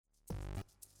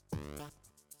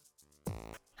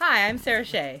Hi, I'm Sarah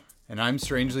Shea. And I'm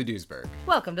Strangely Duesberg,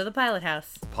 Welcome to the Pilot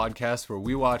House. a podcast where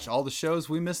we watch all the shows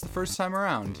we missed the first time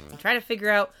around. And try to figure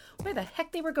out where the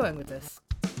heck they were going with this.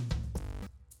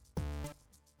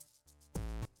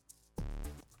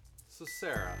 So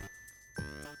Sarah,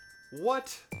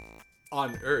 what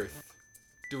on earth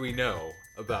do we know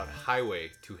about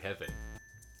Highway to Heaven?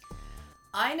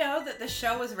 I know that the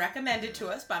show was recommended to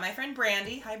us by my friend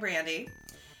Brandy. Hi, Brandy.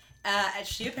 And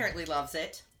she apparently loves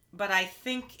it. But I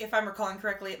think, if I'm recalling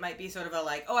correctly, it might be sort of a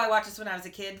like, oh, I watched this when I was a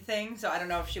kid thing. So I don't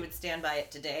know if she would stand by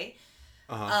it today.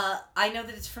 I know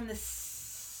that it's from the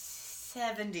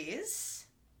 70s.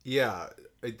 Yeah,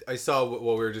 I saw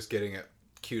while we were just getting it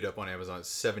queued up on Amazon.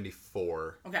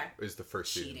 74. Okay. Is the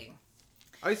first season. Cheating.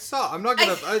 I'm not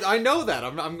gonna. I know that.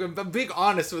 I'm being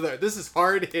honest with it. This is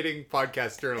hard hitting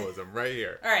podcast journalism right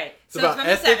here. All right. It's about from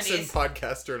ethics the 70s. and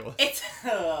podcast journalism.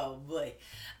 Oh boy.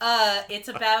 It's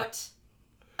about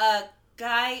a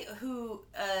guy who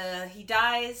he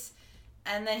dies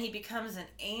and then he becomes an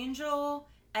angel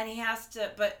and he has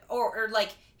to or like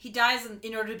he dies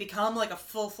in order to become like a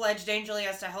full-fledged angel. He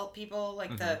has to help people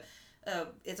like the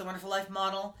It's a Wonderful Life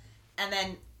model. And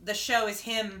then the show is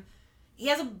him. He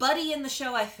has a buddy in the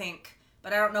show, I think,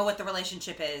 but I don't know what the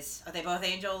relationship is. Are they both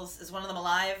angels? Is one of them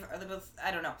alive? Are they both?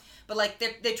 I don't know. But like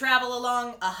they travel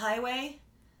along a highway.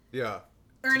 Yeah.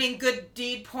 Earning good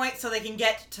deed points so they can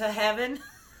get to heaven.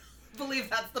 I believe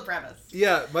that's the premise.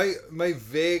 Yeah, my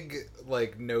vague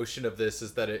like notion of this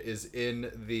is that it is in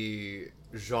the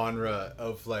genre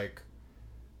of like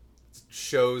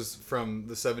shows from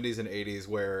the 70s and 80s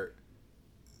where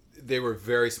they were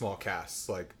very small casts,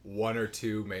 like one or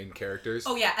two main characters.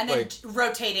 Oh yeah, and then like,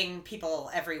 rotating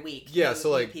people every week. Yeah, so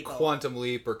like people. Quantum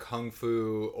Leap or Kung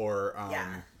Fu or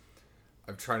Yeah.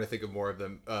 I'm trying to think of more of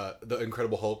them. The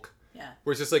Incredible Hulk. Yeah.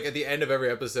 Where it's just like at the end of every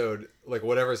episode, like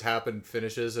whatever's happened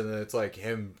finishes, and then it's like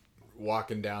him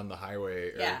walking down the highway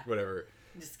or whatever.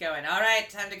 Just going, all right,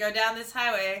 time to go down this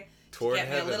highway Toward to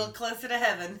get heaven. me a little closer to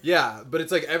heaven. Yeah, but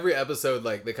it's like every episode,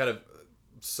 like they kind of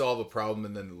solve a problem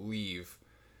and then leave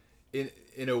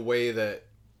in a way that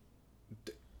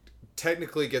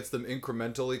technically gets them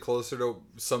incrementally closer to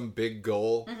some big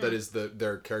goal that is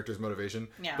their character's motivation.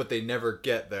 Yeah. But they never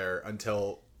get there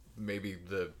until maybe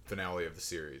the finale of the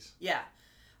series. Yeah.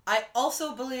 I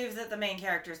also believe that the main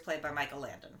character is played by Michael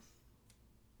Landon.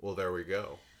 Well, there we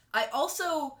go. I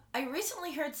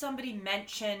recently heard somebody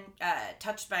mention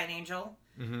Touched by an Angel,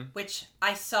 which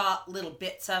I saw little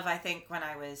bits of, I think, when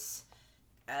I was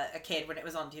a kid, when it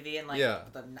was on TV in like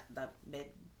the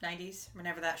mid-90s,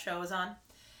 whenever that show was on.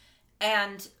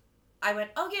 And I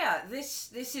went, oh yeah,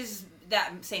 this is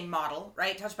that same model,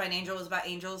 right? Touched by an Angel was about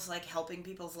angels like helping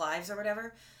people's lives or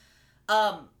whatever.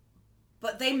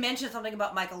 But they mentioned something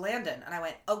about Michael Landon, and I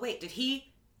went, oh wait, did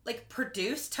he like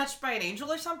produce Touched by an Angel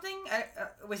or something?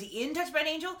 Was he in Touched by an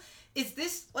Angel? Is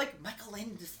this like Michael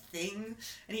Landon's thing?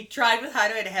 And he tried with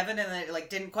Highway to Heaven, and it like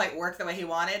didn't quite work the way he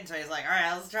wanted, so he's like, all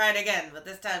right, let's try it again, but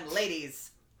this time ladies.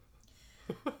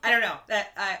 I don't know.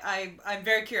 That I'm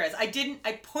very curious.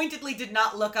 I pointedly did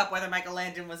not look up whether Michael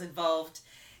Landon was involved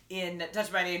in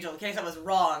Touched by an Angel in case I was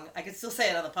wrong. I could still say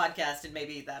it on the podcast, and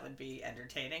maybe that would be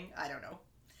entertaining. I don't know.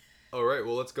 All right,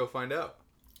 well, let's go find out.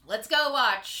 Let's go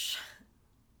watch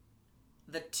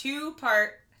the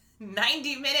 2-part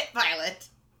 90-minute pilot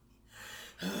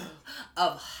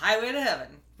of Highway to Heaven.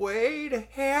 Way to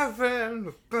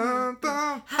heaven, bum,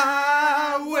 bum,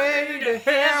 highway to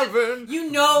heaven.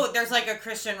 You know there's like a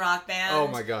Christian rock band. Oh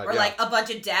my God, Or yeah. like a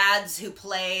bunch of dads who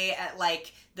play at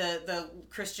like the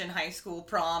Christian high school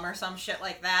prom or some shit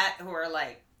like that, who are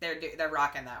like, they're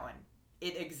rocking that one.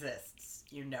 It exists.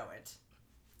 You know it.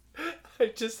 I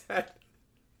just had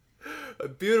a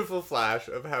beautiful flash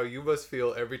of how you must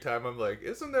feel every time I'm like,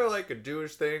 isn't there like a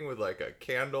Jewish thing with like a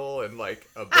candle and like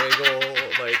a bagel,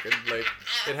 like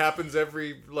it happens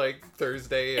every like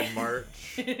Thursday in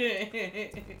March.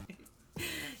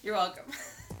 You're welcome.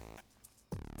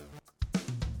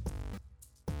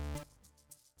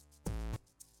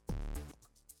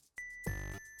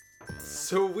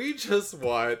 So we just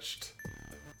watched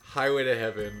Highway to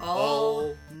Heaven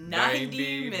all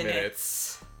 90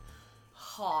 minutes.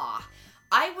 Ha.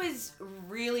 I was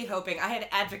really hoping, I had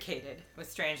advocated with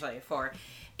Strangely for,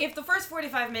 if the first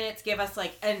 45 minutes give us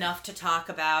like enough to talk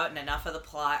about and enough of the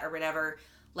plot or whatever,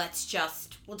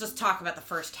 we'll just talk about the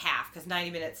first half, because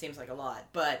 90 minutes seems like a lot,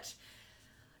 but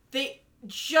they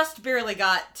just barely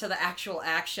got to the actual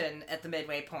action at the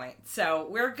midway point. So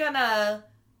we're gonna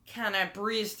kind of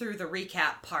breeze through the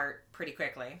recap part pretty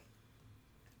quickly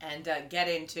and get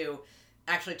into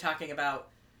actually talking about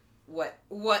what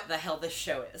the hell this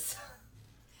show is.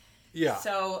 Yeah.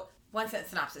 So One sentence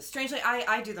synopsis. Strangely,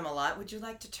 I do them a lot. Would you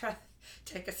like to try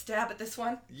take a stab at this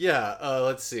one? Yeah,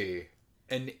 let's see.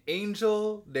 An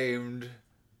angel named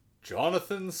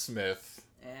Jonathan Smith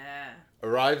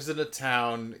arrives in a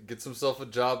town, gets himself a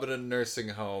job at a nursing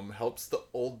home, helps the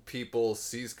old people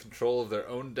seize control of their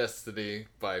own destiny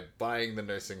by buying the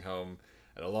nursing home,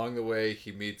 and along the way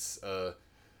he meets a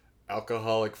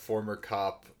alcoholic former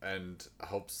cop and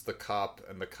helps the cop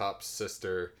and the cop's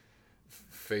sister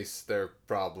face their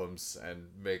problems and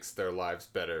makes their lives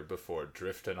better before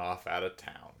drifting off out of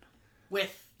town.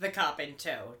 With the cop in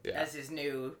tow as his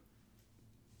new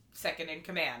second in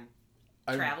command.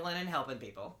 Traveling and helping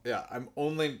people. Yeah, I'm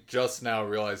only just now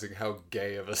realizing how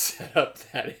gay of a setup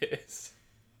that is.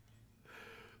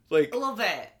 Like a little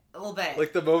bit.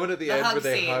 Like the moment at the end where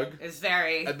they hug is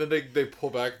very... And then they pull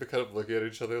back, they kind of look at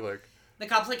each other like... The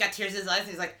cop's like got tears in his eyes and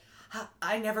he's like,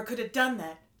 I never could have done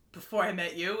that before I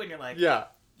met you. And you're like... Yeah.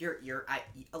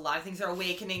 A lot of things are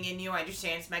awakening in you. I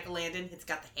understand it's Michael Landon. It's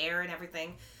got the hair and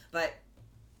everything. But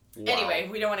anyway,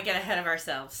 we don't want to get ahead of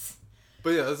ourselves. But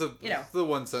yeah, that's the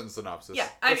one sentence synopsis. Yeah,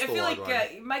 I feel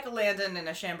like Michael Landon in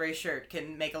a chambray shirt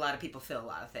can make a lot of people feel a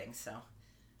lot of things. So.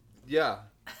 Yeah,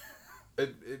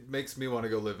 it makes me want to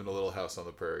go live in a little house on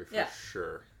the prairie for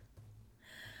sure.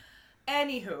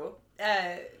 Anywho,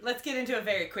 let's get into a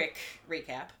very quick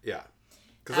recap. Yeah,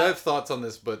 because I have thoughts on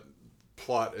this, but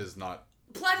plot is not.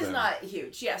 Plot is not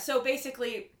huge. Yeah, so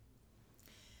basically,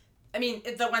 I mean,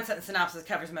 the one sentence synopsis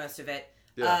covers most of it.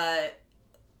 Yeah.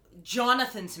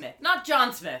 Jonathan Smith. Not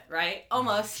John Smith, right?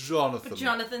 Almost. Jonathan. But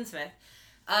Jonathan Smith.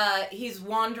 He's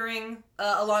wandering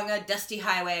along a dusty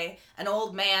highway. An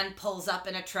old man pulls up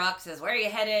in a truck, says, "Where are you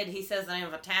headed?" He says the name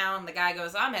of a town. The guy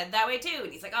goes, "I'm headed that way too."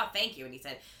 And he's like, "Oh, thank you." And he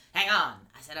said, "Hang on."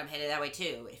 I said, "I'm headed that way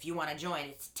too. If you want to join,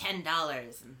 it's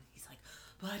 $10. And he's like,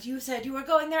 "But you said you were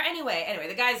going there anyway." Anyway,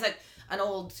 the guy's like an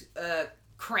old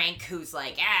crank who's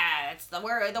like, "It's the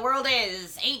world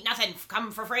is. Ain't nothing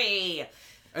come for free."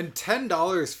 And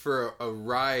 $10 for a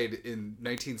ride in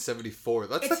 1974.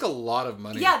 That's like a lot of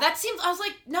money. Yeah, that seemed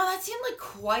like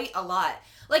quite a lot.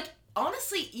 Like,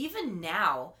 honestly, even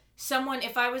now, someone,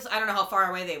 if I don't know how far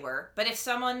away they were, but if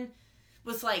someone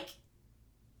was like,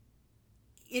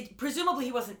 presumably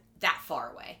he wasn't that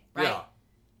far away, right? Yeah.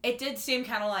 It did seem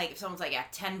kind of like, if someone's like, yeah,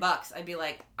 $10, I'd be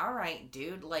like, all right,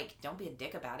 dude, like, don't be a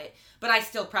dick about it. But I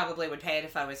still probably would pay it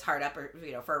if I was hard up or,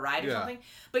 for a ride or something.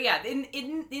 But yeah,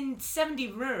 in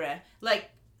 70, like,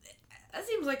 that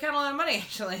seems like kind of a lot of money,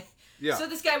 actually. Yeah. So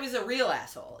this guy was a real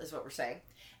asshole, is what we're saying.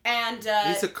 And,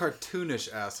 he's a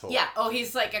cartoonish asshole. Yeah. Oh,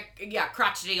 he's like a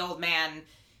crotchety old man.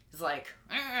 He's like,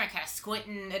 kind of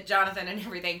squinting at Jonathan and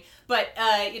everything. But,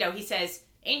 he says,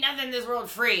 "Ain't nothing in this world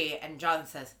free." And Jonathan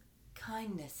says,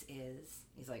 "Kindness is."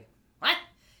 He's like, "What?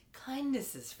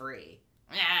 Kindness is free."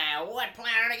 "What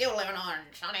planet are you living on,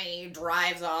 Sonny?" He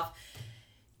drives off.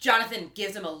 Jonathan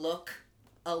gives him a look.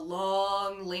 A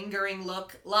long, lingering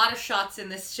look. A lot of shots in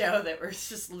this show that were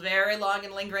just very long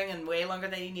and lingering and way longer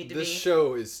than you need to be. This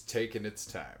show is taking its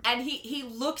time. And he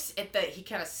looks at he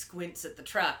kind of squints at the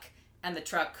truck, and the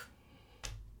truck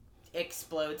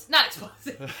explodes. Not explodes.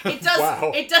 It does.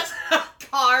 Wow. It does a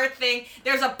car thing.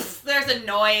 There's a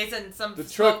noise and some. The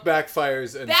truck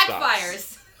backfires and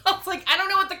stops. I was like, I don't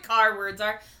know what the car words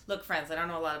are. Look, friends, I don't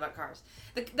know a lot about cars.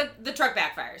 The truck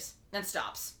backfires and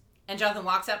stops. And Jonathan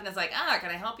walks up and is like,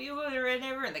 "Can I help you?"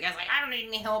 And the guy's like, "I don't need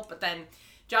any help." But then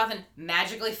Jonathan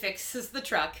magically fixes the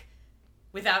truck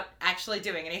without actually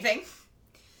doing anything.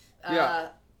 Yeah.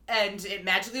 And it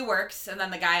magically works. And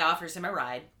then the guy offers him a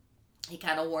ride. He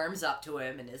kind of warms up to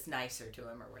him and is nicer to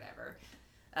him or whatever.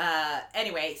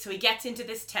 Anyway, so he gets into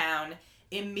this town,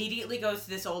 immediately goes to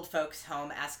this old folks'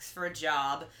 home, asks for a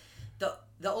job. The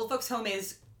old folks' home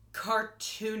is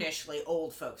cartoonishly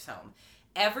old folks' home.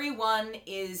 Everyone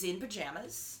is in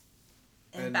pajamas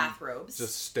and bathrobes.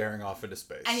 Just staring off into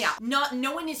space. And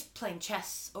no one is playing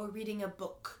chess or reading a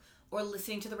book or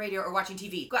listening to the radio or watching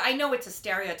TV. I know it's a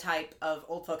stereotype of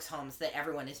old folks' homes that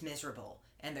everyone is miserable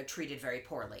and they're treated very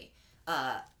poorly.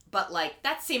 But like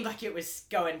that seemed like it was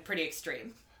going pretty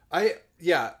extreme.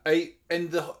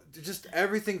 Just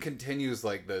everything continues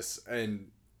like this,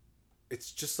 and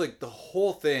it's just like the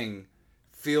whole thing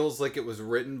feels like it was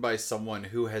written by someone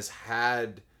who has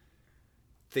had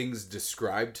things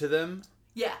described to them.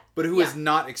 Yeah. But who has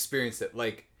not experienced it.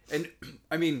 Like, and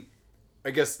I mean,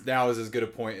 I guess now is as good a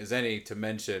point as any to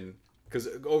mention, because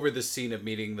over the scene of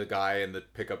meeting the guy in the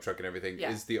pickup truck and everything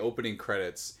is the opening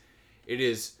credits. It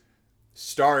is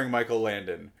starring Michael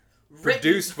Landon,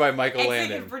 produced by Michael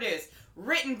Landon.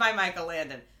 Written by Michael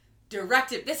Landon.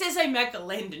 Directed. This is a Michael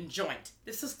Landon joint.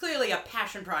 This is clearly a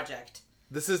passion project.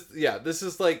 This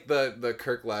is like the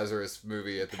Kirk Lazarus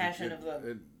movie at the Passion of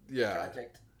the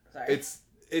Project. Sorry. It's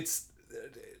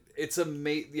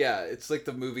it's like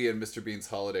the movie in Mr. Bean's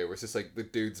Holiday where it's just like the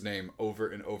dude's name over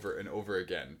and over and over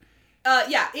again.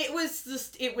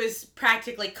 It was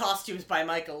practically costumes by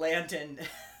Michael Landon.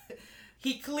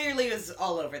 He clearly was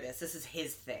all over this. This is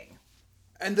his thing.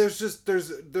 And there's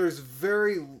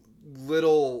very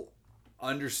little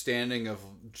understanding of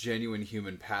genuine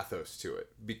human pathos to it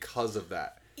because of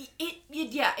that.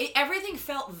 Everything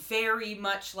felt very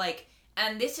much like,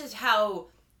 and this is how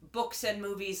books and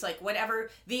movies, like whatever,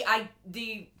 I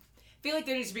feel like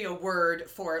there needs to be a word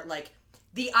for like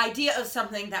the idea of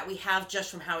something that we have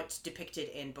just from how it's depicted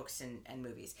in books and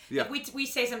movies. Yeah. Like we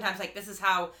say sometimes like this is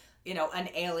how, an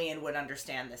alien would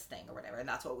understand this thing or whatever, and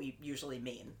that's what we usually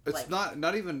mean. It's like,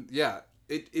 not even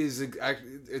it is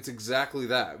it's exactly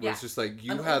that. Where it's just like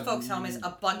you have old folks home is a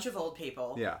bunch of old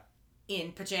people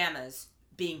in pajamas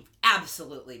being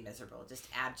absolutely miserable, just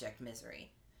abject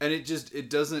misery. And it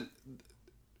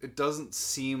doesn't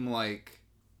seem like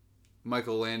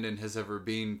Michael Landon has ever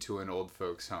been to an old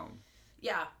folks home.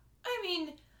 Yeah. I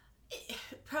mean,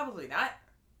 probably not.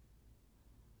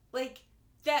 Like,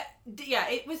 that,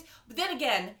 it was, but then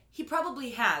again, he probably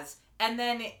has. And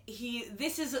then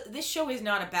this show is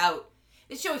not about,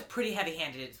 this show is pretty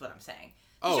heavy-handed is what I'm saying.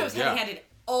 This show is heavy-handed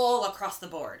all across the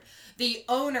board. The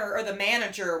owner or the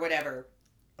manager or whatever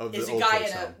is a guy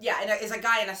is a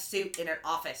guy in a suit in an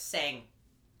office saying,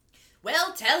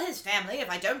 well, tell his family if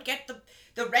I don't get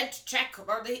the rent check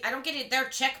or I don't get their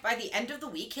check by the end of the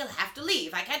week, he'll have to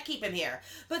leave. I can't keep him here.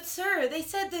 But sir, they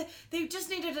said that they just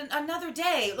needed another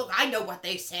day. Look, I know what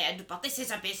they said, but this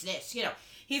is a business.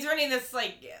 He's running this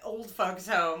like old folks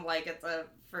home like it's a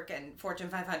freaking Fortune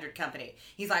 500 company.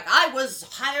 He's like, I was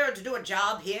hired to do a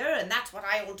job here, and that's what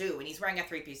I will do. And he's wearing a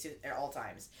 3-piece suit at all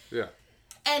times. Yeah.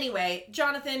 Anyway,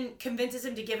 Jonathan convinces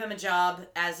him to give him a job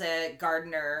as a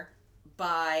gardener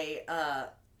by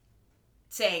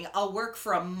saying, I'll work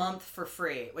for a month for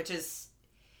free, which is,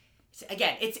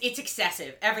 again, it's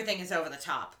excessive. Everything is over the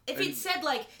top. If he'd said,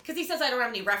 like, because he says I don't have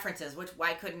any references, which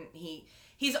why couldn't he?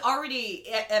 He's already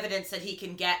evidence that he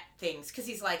can get things, because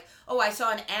he's like, oh, I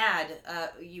saw an ad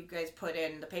you guys put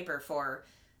in the paper for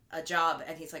a job,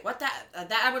 and he's like, what, that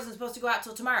ad wasn't supposed to go out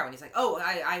till tomorrow, and he's like, oh,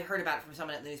 I heard about it from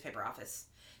someone at the newspaper office.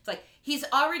 It's like, he's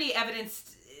already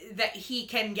evidenced that he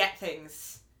can get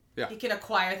things. Yeah. He can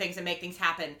acquire things and make things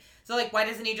happen. So, like, why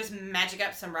doesn't he just magic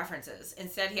up some references?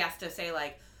 Instead, he has to say,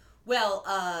 like, well,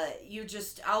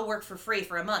 I'll work for free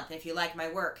for a month. If you like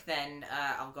my work, then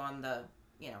I'll go on the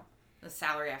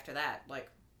salary after that. Like,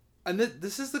 and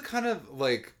this is the kind of,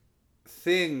 like,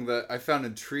 thing that I found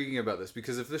intriguing about this.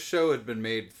 Because if this show had been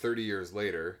made 30 years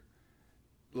later,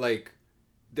 like,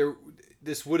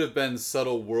 this would have been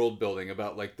subtle world building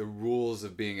about, like, the rules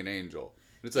of being an angel.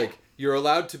 It's like, you're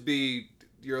allowed to be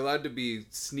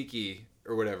sneaky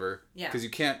or whatever, because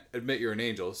you can't admit you're an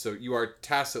angel, so you are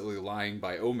tacitly lying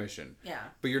by omission. Yeah.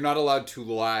 But you're not allowed to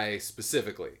lie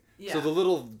specifically. Yeah. So the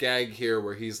little gag here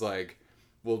where he's like,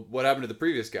 well, what happened to the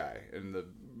previous guy? And the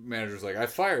manager's like, I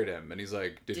fired him. And he's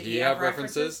like, did he have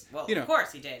references? Well, of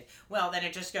course he did. Well, then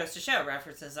it just goes to show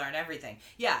references aren't everything.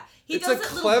 Yeah. It's a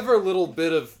clever little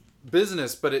bit of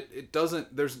business, but it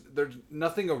doesn't, there's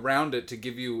nothing around it to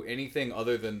give you anything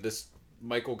other than this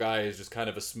Michael guy is just kind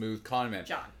of a smooth con man.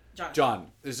 John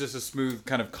is just a smooth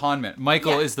kind of con man.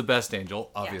 Michael is the best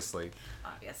angel, obviously.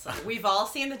 Yeah. Obviously. We've all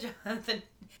seen the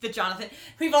Jonathan.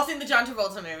 We've all seen the John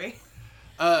Travolta movie.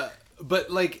 But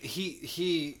like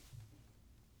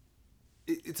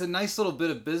it's a nice little bit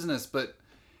of business, but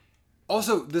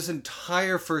also this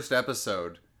entire first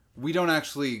episode, we don't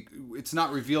actually, it's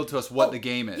not revealed to us what the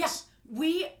game is.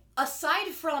 Yeah. Aside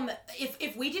from,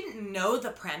 if we didn't know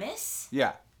the premise.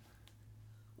 Yeah.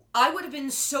 I would have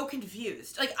been so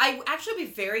confused. Like, I would actually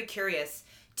be very curious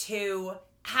to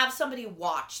have somebody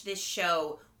watch this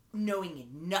show knowing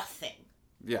nothing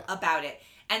about it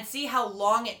and see how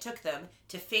long it took them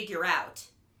to figure out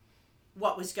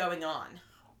what was going on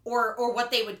or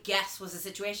what they would guess was the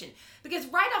situation. Because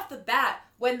right off the bat,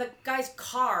 when the guy's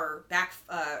truck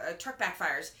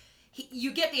backfires,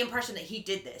 you get the impression that he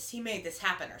did this. He made this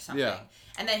happen or something. Yeah.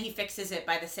 And then he fixes it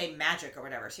by the same magic or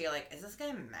whatever. So you're like, is this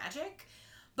guy magic?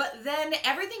 But then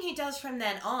everything he does from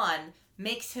then on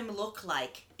makes him look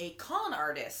like a con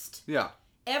artist. Yeah.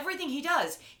 Everything he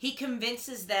does, he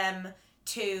convinces them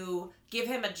to give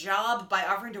him a job by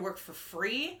offering to work for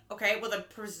free. Okay, well then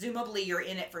presumably you're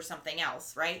in it for something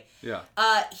else, right? Yeah.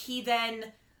 He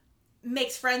then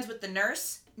makes friends with the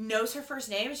nurse, knows her first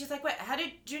name, and she's like, "What? How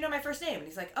did you know my first name?" And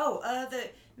he's like, "Oh, the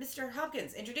Mr.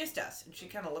 Hopkins introduced us." And she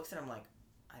kind of looks at him like,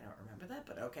 "I don't remember that,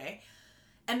 but okay."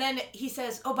 And then he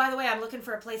says, oh, by the way, I'm looking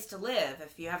for a place to live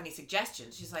if you have any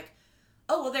suggestions. She's like,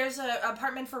 oh, well, there's an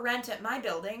apartment for rent at my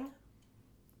building.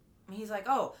 And he's like,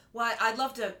 oh, well, I'd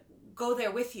love to go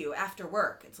there with you after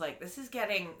work. It's like, this is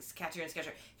getting sketchier and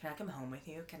sketchier. Can I come home with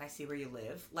you? Can I see where you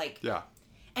live? Like, yeah.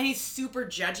 And he's super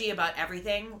judgy about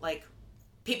everything. Like,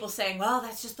 people saying, well,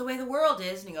 that's just the way the world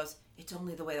is. And he goes, it's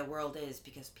only the way the world is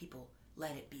because people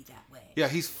let it be that way. Yeah,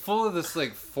 he's full of this,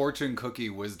 like, fortune cookie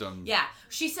wisdom. Yeah.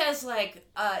 She says, like,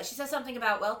 she says something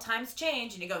about, well, times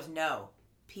change. And he goes, no,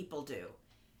 people do.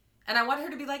 And I want her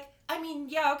to be like, I mean,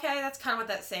 yeah, okay, that's kind of what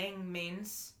that saying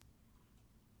means.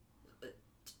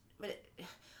 But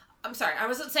I'm sorry, I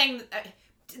wasn't saying...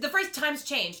 the phrase times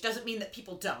change doesn't mean that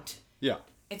people don't. Yeah.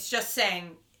 It's just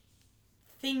saying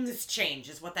things change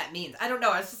is what that means. I don't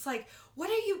know. I was just like, what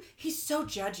are you... He's so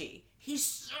judgy. He's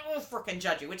so freaking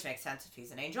judgy, which makes sense if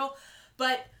he's an angel.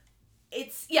 But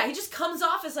it's... Yeah, he just comes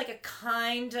off as like a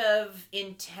kind of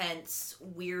intense,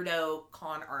 weirdo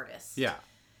con artist. Yeah.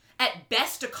 At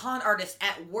best, a con artist.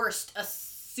 At worst, a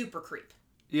super creep.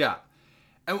 Yeah.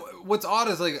 And what's odd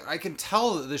is, like, I can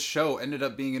tell that this show ended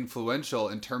up being influential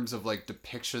in terms of, like,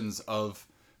 depictions of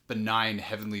benign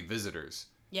heavenly visitors.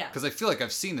 Yeah. Because I feel like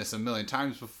I've seen this a million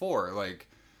times before.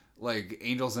 Like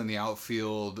Angels in the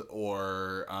Outfield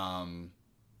or,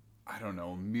 I don't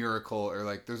know, Miracle. Or,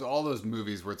 like, there's all those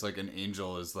movies where it's, like, an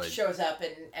angel is, like... shows up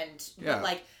and yeah.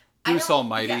 like... Bruce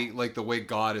Almighty, like, the way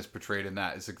God is portrayed in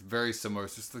that is, like, very similar.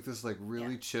 It's just, like, this, like,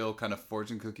 really chill kind of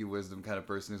fortune cookie wisdom kind of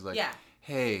person who's like,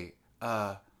 hey...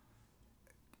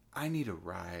 I need a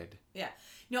ride. Yeah.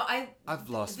 No, I've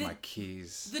lost my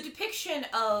keys. The depiction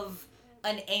of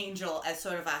an angel as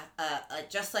sort of a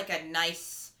just like a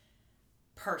nice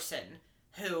person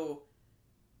who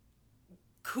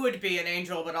could be an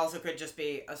angel but also could just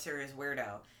be a serious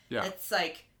weirdo. Yeah. It's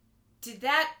like,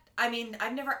 I mean,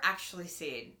 I've never actually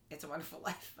seen It's a Wonderful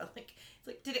Life, but like, it's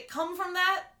like, did it come from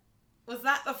that? Was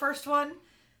that the first one?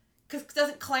 Because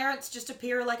doesn't Clarence just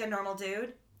appear like a normal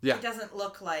dude? Yeah. He doesn't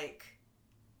look like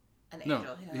an angel.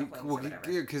 No, he doesn't have wings or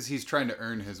whatever. Because he's trying to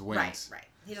earn his wings. Right.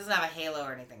 He doesn't have a halo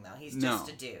or anything, though. He's just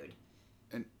a dude.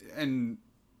 And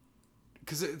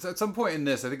because at some point in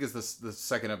this, I think it's the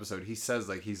second episode, he says,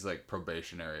 like, he's, like,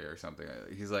 probationary or something.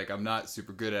 He's like, I'm not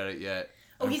super good at it yet.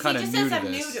 Oh, he just says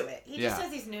I'm new to it. He just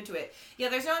says he's new to it. Yeah,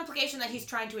 there's no implication that he's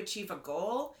trying to achieve a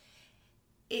goal.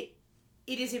 It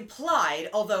is implied,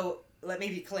 although... Let me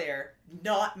be clear,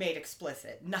 not made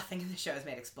explicit. Nothing in the show is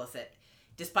made explicit,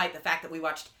 despite the fact that we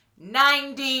watched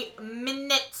 90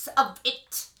 minutes of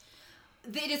it.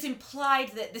 It is implied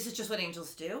that this is just what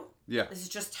angels do. Yeah. This is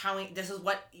just this is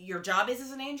what your job is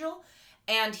as an angel,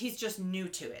 and he's just new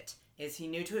to it. Is he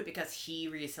new to it because he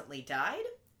recently died?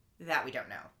 That we don't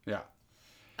know.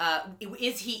 Yeah.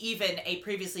 Is he even a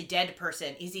previously dead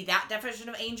person? Is he that definition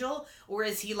of angel, or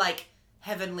is he like...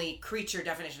 heavenly creature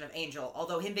definition of angel,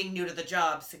 although him being new to the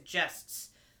job suggests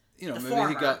maybe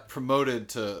he got promoted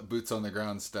to boots on the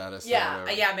ground status.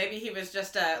 Yeah, maybe he was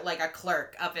just a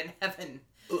clerk up in heaven.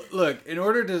 Look, in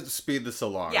order to speed this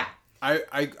along,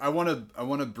 I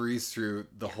want to breeze through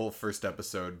the whole first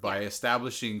episode by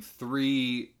establishing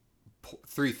three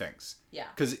things. Yeah,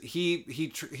 because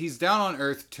he's down on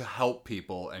Earth to help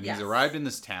people, and he's arrived in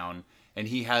this town, and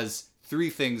he has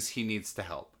three things he needs to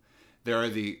help. There are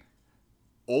the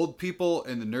old people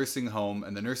in the nursing home,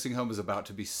 and the nursing home is about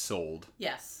to be sold.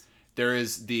 Yes. There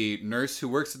is the nurse who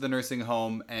works at the nursing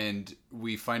home, and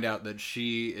we find out that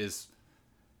she is...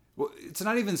 Well, it's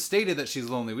not even stated that she's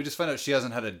lonely. We just find out she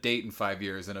hasn't had a date in 5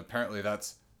 years, and apparently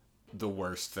that's the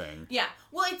worst thing. Yeah.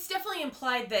 Well, it's definitely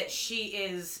implied that she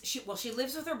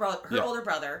lives with her older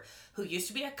brother, who used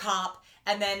to be a cop,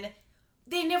 and then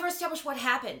they never establish what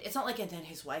happened. It's not like, and then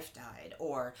his wife died,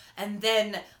 and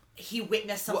then... he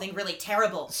witnessed something really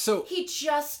terrible. So he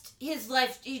just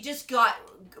got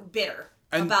bitter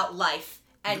about life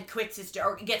and quits his job,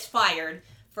 or gets fired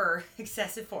for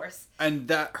excessive force. And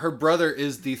that her brother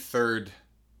is the third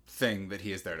thing that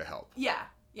he is there to help. Yeah.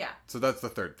 So that's the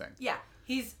third thing. Yeah.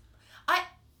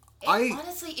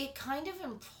 Honestly, it kind of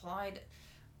implied,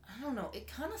 I don't know, it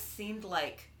kind of seemed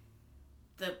like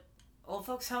the old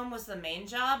folks home was the main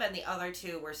job, and the other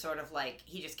two were sort of like,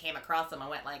 he just came across them and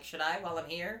went like, should I while I'm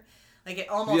here? Like, it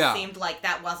almost seemed like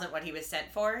that wasn't what he was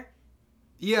sent for.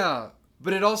 Yeah,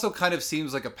 but it also kind of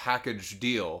seems like a package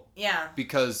deal. Yeah.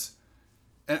 Because,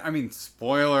 I mean,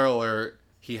 spoiler alert,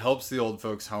 he helps the old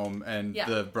folks home and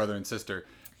the brother and sister.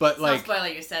 But it's like, not spoiler,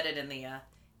 you said it in the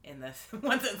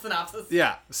one sentence synopsis.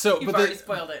 Yeah. So you've already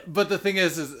spoiled it. But the thing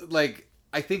is like,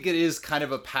 I think it is kind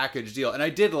of a package deal. And I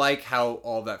did like how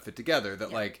all that fit together.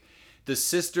 That like the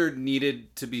sister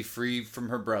needed to be free from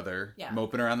her brother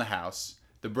moping around the house.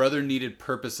 The brother needed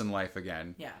purpose in life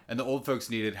again. Yeah. And the old folks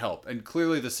needed help. And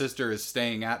clearly the sister is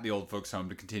staying at the old folks' home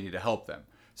to continue to help them.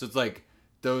 So it's like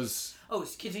those... Oh,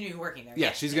 she's working there.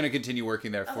 Yeah, she's going to continue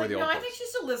working there for the old folks. I think she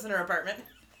still lives in her apartment.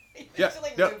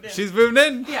 She's moved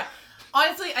in. Yeah.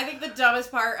 Honestly, I think the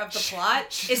dumbest part of the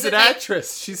plot she's an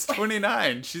actress. She's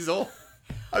 29. She's old.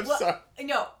 I'm sorry.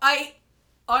 No,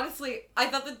 Honestly, I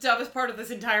thought the dumbest part of this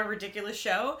entire ridiculous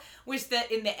show was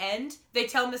that in the end, they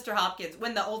tell Mr. Hopkins,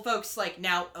 when the old folks, like,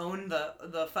 now own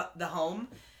the home,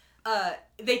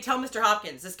 they tell Mr.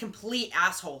 Hopkins, this complete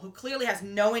asshole who clearly has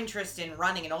no interest in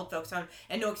running an old folks home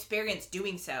and no experience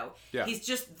doing so. Yeah. He's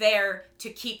just there to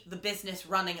keep the business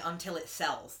running until it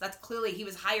sells. That's clearly, he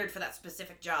was hired for that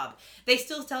specific job. They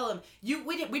still tell him,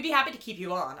 we'd be happy to keep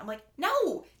you on. I'm like,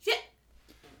 no!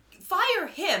 Fire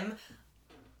him.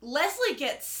 Leslie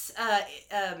gets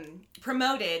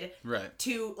promoted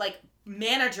to, like,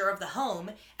 manager of the home,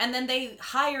 and then they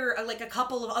hire, a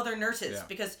couple of other nurses,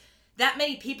 because that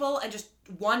many people and just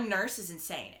one nurse is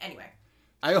insane. Anyway.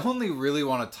 I only really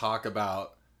want to talk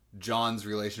about John's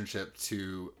relationship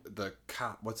to the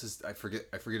cop. What's his... I forget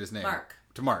his name. Mark.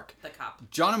 To Mark. The cop.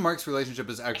 John and Mark's relationship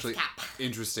is actually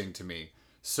interesting to me.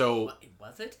 So...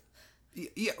 Was it?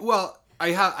 Yeah, well...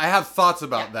 I have thoughts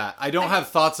about that. I don't have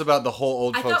thoughts about the whole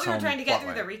old folks home. I thought we were trying to get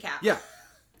through the recap. Yeah.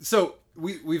 So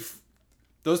we've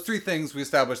those three things we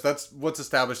established. That's what's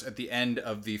established at the end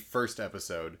of the first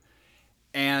episode.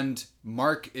 And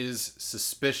Mark is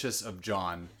suspicious of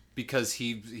John because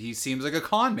he seems like a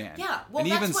con man. Yeah. Well, and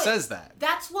he even says that.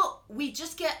 That's what we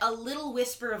just get a little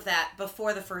whisper of that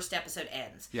before the first episode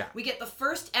ends. Yeah. We get the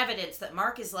first evidence that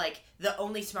Mark is like the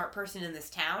only smart person in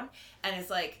this town, and is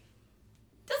like,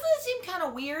 doesn't it seem kind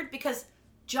of weird? Because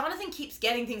Jonathan keeps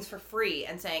getting things for free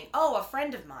and saying, oh, a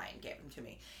friend of mine gave them to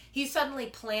me. He's suddenly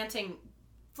planting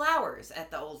flowers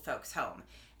at the old folks' home.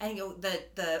 And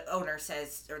the owner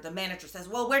says, or the manager says,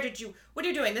 well, what are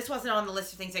you doing? This wasn't on the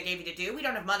list of things I gave you to do. We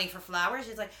don't have money for flowers.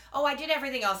 He's like, oh, I did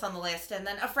everything else on the list. And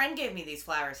then a friend gave me these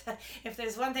flowers. If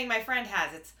there's one thing my friend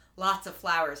has, it's lots of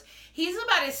flowers. He's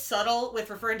about as subtle with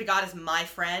referring to God as my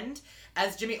friend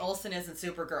as Jimmy Olsen is in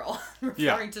Supergirl,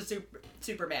 referring to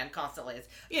Superman constantly. It's,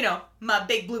 my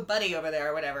big blue buddy over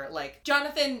there or whatever. Like,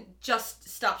 Jonathan just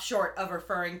stopped short of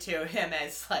referring to him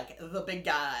as, like, the big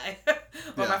guy.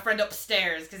 Or my friend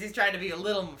upstairs, because he's trying to be a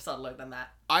little more subtler than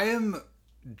that. I am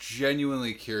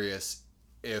genuinely curious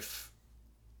if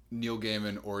Neil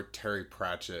Gaiman or Terry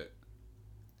Pratchett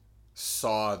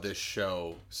saw this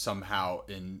show somehow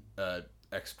in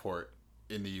export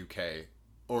in the UK,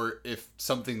 or if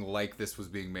something like this was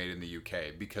being made in the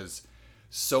UK, because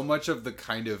so much of the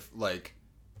kind of like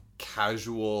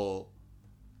casual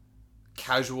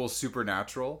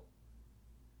supernatural,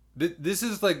 this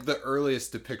is like the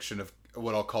earliest depiction of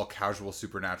what I'll call casual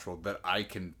supernatural that I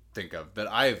can think of,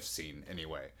 that I've seen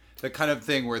anyway. The kind of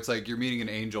thing where it's like you're meeting an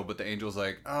angel, but the angel's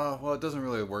like, oh, well, it doesn't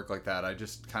really work like that. I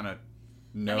just kind of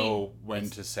know when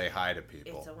to say hi to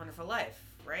people. It's a Wonderful Life,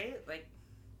 right? Like,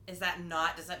 does that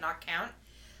not count?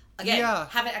 Again,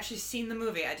 haven't actually seen the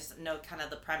movie. I just know kind of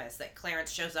the premise that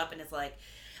Clarence shows up and is like,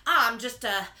 I'm just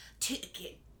an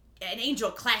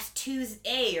angel class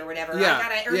 2A or whatever. I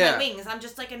gotta earn my wings. I'm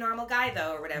just like a normal guy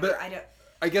though, or whatever. But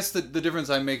I guess the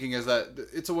difference I'm making is that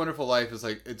It's a Wonderful Life is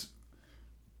like,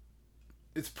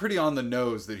 it's pretty on the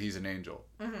nose that he's an angel.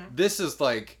 Mm-hmm. This is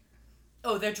like...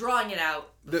 Oh, they're drawing it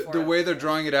out. The way they're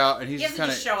drawing it out, and he doesn't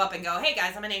just show up and go, hey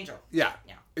guys, I'm an angel. Yeah.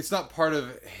 It's not part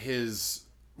of his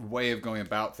way of going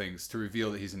about things to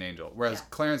reveal that he's an angel. Whereas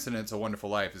Clarence in It's a Wonderful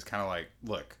Life is kind of like,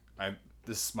 look,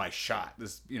 this is my shot.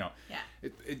 This,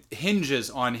 it hinges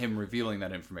on him revealing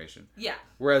that information. Yeah.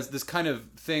 Whereas this kind of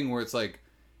thing where it's like,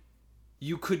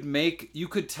 you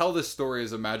could tell this story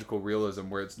as a magical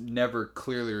realism where it's never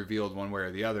clearly revealed one way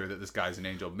or the other that this guy's an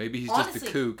angel. Maybe he's honestly,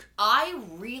 just a kook. I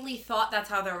really thought that's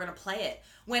how they were going to play it.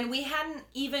 When we hadn't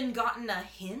even gotten a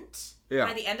hint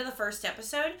by the end of the first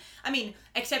episode. I mean,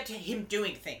 except him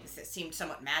doing things that seemed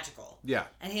somewhat magical. Yeah.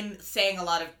 And him saying a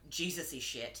lot of Jesus-y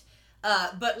shit.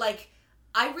 But, like,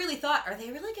 I really thought, are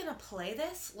they really going to play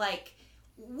this? Like...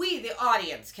 We, the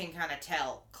audience, can kind of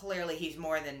tell clearly he's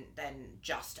more than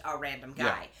just a random guy.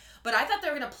 Yeah. But I thought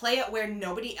they were going to play it where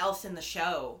nobody else in the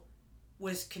show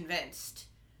was convinced.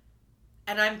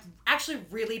 And I'm actually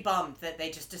really bummed that they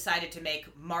just decided to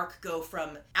make Mark go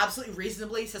from absolutely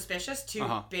reasonably suspicious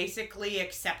to basically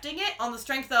accepting it on the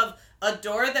strength of a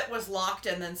door that was locked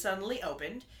and then suddenly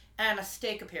opened and a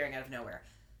stake appearing out of nowhere.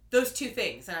 Those two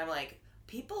things. And I'm like,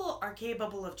 people are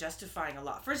capable of justifying a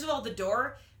lot. First of all, the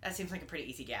door... That seems like a pretty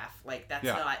easy gaffe. Like, that's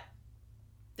not...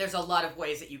 There's a lot of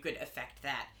ways that you could affect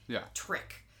that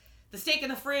trick. The steak in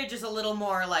the fridge is a little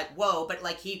more like, whoa, but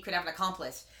like he could have an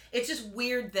accomplice. It's just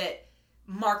weird that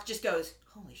Mark just goes,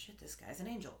 holy shit, this guy's an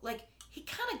angel. Like, he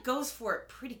kind of goes for it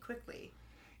pretty quickly.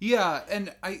 Yeah,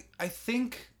 and I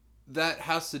think that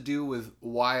has to do with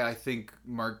why I think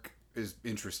Mark is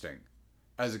interesting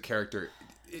as a character.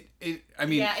 He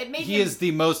is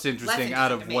the most interesting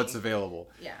out of what's available.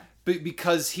 Yeah. But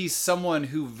because he's someone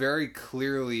who very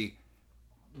clearly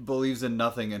believes in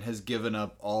nothing and has given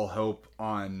up all hope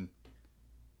on,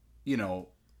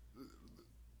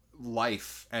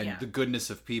 life and the goodness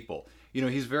of people.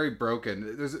 He's very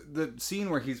broken. There's the scene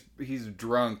where he's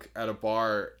drunk at a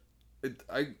bar.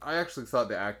 I actually thought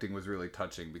the acting was really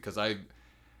touching because I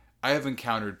have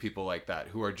encountered people like that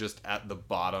who are just at the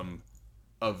bottom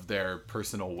of their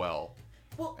personal well.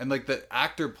 And like the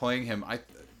actor playing him, I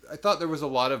thought there was a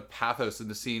lot of pathos in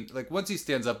the scene. Like once he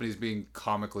stands up and he's being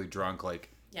comically drunk, like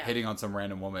hitting on some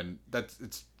random woman, that's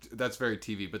very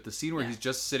TV. But the scene where he's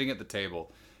just sitting at the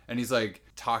table and he's like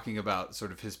talking about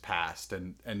sort of his past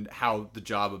and how the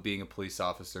job of being a police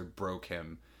officer broke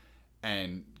him.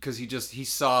 And because he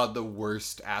saw the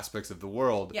worst aspects of the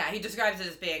world. Yeah, he describes it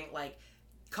as being like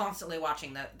constantly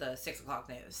watching the 6 o'clock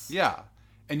news. Yeah.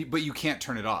 But you can't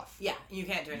turn it off. Yeah, you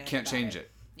can't do anything. You can't change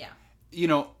it. Yeah.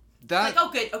 That. Like,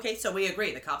 oh, good. Okay, so we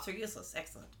agree. The cops are useless.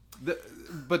 Excellent.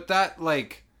 But that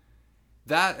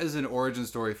is an origin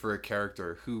story for a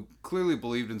character who clearly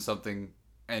believed in something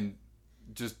and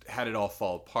just had it all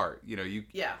fall apart. You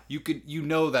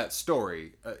know that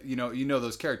story. You know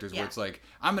those characters where it's like,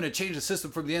 I'm going to change the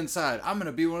system from the inside. I'm going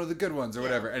to be one of the good ones or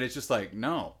whatever. And it's just like,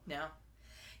 no. No.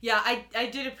 Yeah, I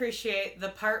did appreciate the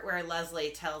part where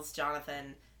Leslie tells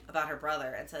Jonathan about her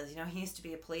brother and says, he used to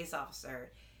be a police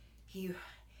officer. He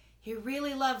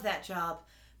really loved that job,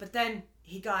 but then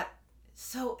he got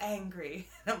so angry.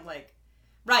 And I'm like,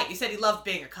 right, you said he loved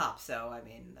being a cop, so,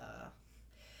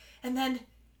 and then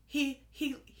he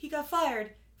got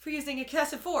fired for using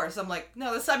excessive force. I'm like,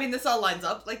 no, this all lines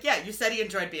up. Like, yeah, you said he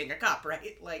enjoyed being a cop,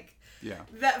 right? Like, yeah.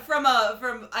 That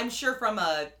I'm sure from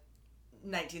a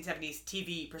 1970s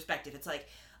TV perspective, it's like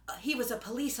he was a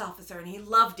police officer and he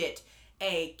loved it,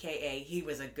 aka he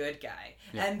was a good guy,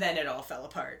 and then it all fell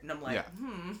apart. And I'm like,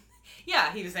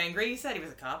 he was angry. He said he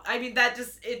was a cop. I mean,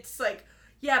 it's like,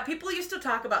 people used to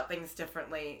talk about things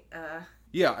differently.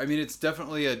 It's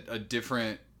definitely a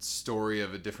different story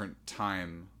of a different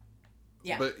time.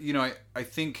 Yeah. But I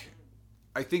think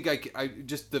I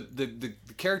just the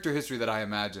character history that I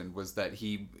imagined was that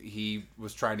he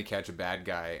was trying to catch a bad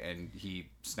guy and he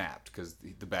snapped because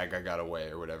the bad guy got away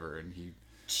or whatever, and he.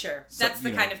 Sure, that's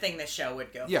the kind of thing this show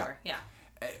would go for. Yeah.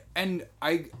 And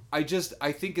I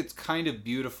think it's kind of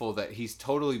beautiful that he's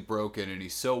totally broken and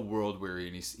he's so world weary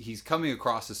and he's coming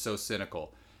across as so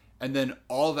cynical, and then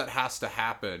all that has to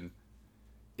happen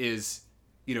is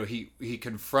he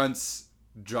confronts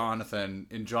Jonathan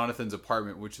in Jonathan's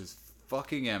apartment, which is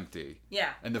fucking empty. Yeah.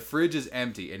 And the fridge is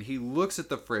empty. And he looks at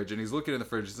the fridge and he's looking at the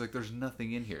fridge. He's like, there's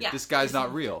nothing in here. Yeah. This guy's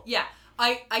not real. Yeah.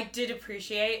 I did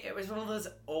appreciate it was one of those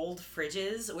old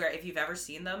fridges where if you've ever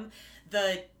seen them,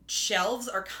 the shelves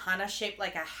are kind of shaped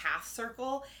like a half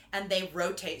circle and they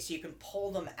rotate so you can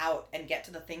pull them out and get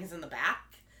to the things in the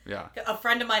back. Yeah. A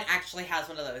friend of mine actually has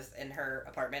one of those in her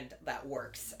apartment that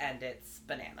works and it's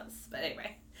bananas. But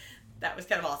anyway. That was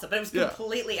kind of awesome, but it was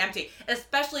completely empty. That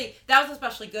was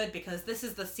especially good because this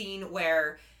is the scene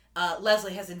where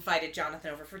Leslie has invited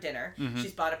Jonathan over for dinner. Mm-hmm.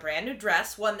 She's bought a brand new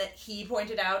dress, one that he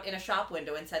pointed out in a shop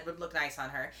window and said would look nice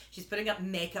on her. She's putting up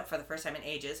makeup for the first time in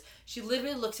ages. She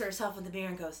literally looks at herself in the mirror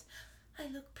and goes, I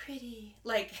look pretty.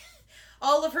 Like,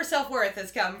 all of her self-worth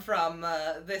has come from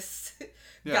this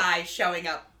guy showing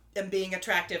up and being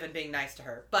attractive and being nice to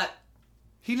her. But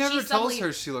he never tells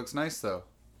her she looks nice, though.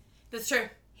 That's true.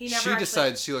 She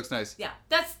decides she looks nice. Yeah,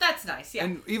 that's nice, yeah.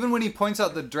 And even when he points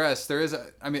out the dress, there is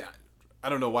I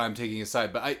don't know why I'm taking a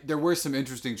side, but there were some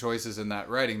interesting choices in that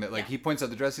writing that, he points out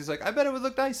the dress, he's like, I bet it would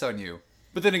look nice on you.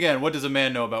 But then again, what does a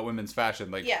man know about women's fashion?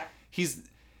 Like, he's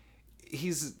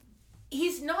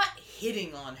not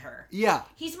hitting on her. Yeah.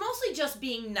 He's mostly just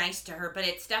being nice to her, but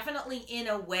it's definitely in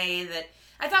a way that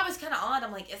I thought was kind of odd.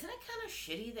 I'm like, isn't it kind of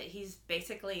shitty that he's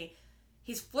basically...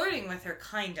 He's flirting with her,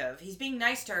 kind of. He's being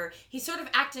nice to her. He's sort of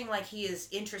acting like he is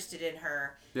interested in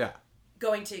her. Yeah.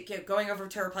 Going over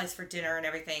to her place for dinner and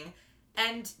everything.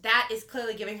 And that is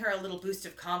clearly giving her a little boost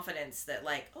of confidence that,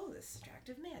 like, oh, this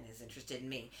attractive man is interested in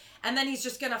me. And then he's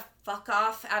just gonna fuck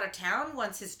off out of town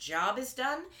once his job is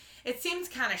done. It seems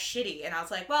kind of shitty. And I was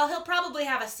like, well, he'll probably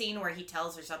have a scene where he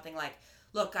tells her something like,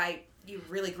 look, you're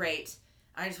really great.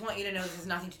 I just want you to know this has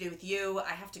nothing to do with you.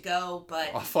 I have to go,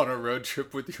 but... Off on a road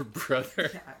trip with your brother.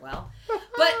 Yeah, well.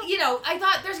 But, I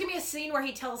thought there's going to be a scene where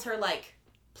he tells her, like,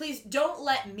 please don't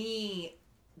let me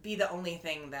be the only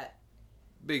thing that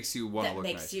makes you want to look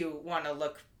nice. Makes you want to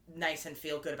look nice and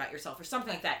feel good about yourself or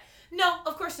something like that. No,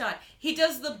 of course not. He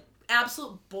does the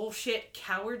absolute bullshit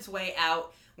coward's way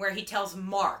out where he tells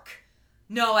Mark,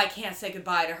 no, I can't say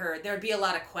goodbye to her. There'd be a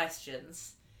lot of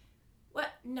questions. What?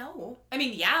 No. I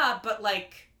mean, yeah, but,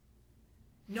 like,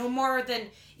 no more than...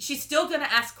 She's still gonna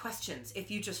ask questions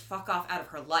if you just fuck off out of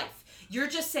her life. You're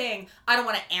just saying, I don't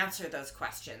want to answer those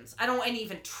questions. I don't want to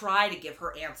even try to give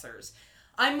her answers.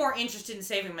 I'm more interested in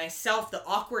saving myself the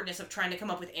awkwardness of trying to come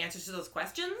up with answers to those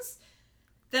questions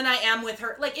than I am with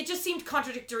her. Like, it just seemed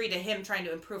contradictory to him trying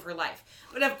to improve her life.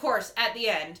 But, of course, at the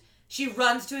end... She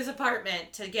runs to his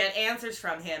apartment to get answers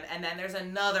from him, and then there's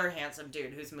another handsome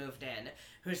dude who's moved in,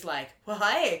 who's like, well,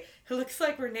 hi, it looks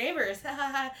like we're neighbors.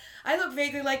 I look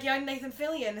vaguely like young Nathan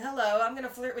Fillion. Hello, I'm going to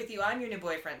flirt with you. I'm your new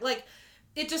boyfriend. Like,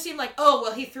 it just seemed like, oh,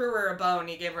 well, he threw her a bone.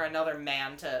 He gave her another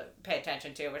man to pay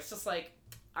attention to. It's just like,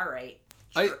 all right.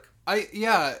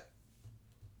 Yeah.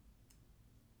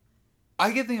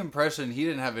 I get the impression he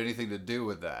didn't have anything to do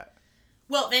with that.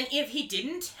 Well, then if he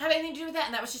didn't have anything to do with that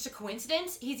and that was just a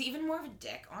coincidence, he's even more of a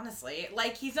dick, honestly.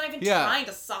 Like, he's not even trying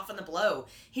to soften the blow.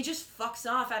 He just fucks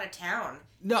off out of town.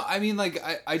 No, I mean, like,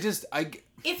 that's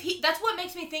what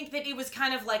makes me think that it was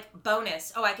kind of like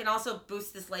bonus. Oh, I can also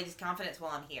boost this lady's confidence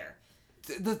while I'm here.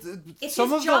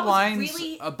 Some of the lines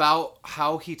about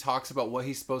how he talks about what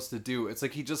he's supposed to do, it's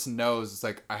like he just knows, it's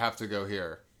like, I have to go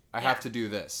here. I have to do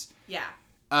this. Yeah.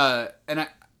 And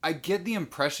I get the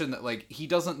impression that, like, he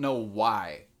doesn't know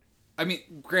why. I mean,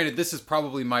 granted, this is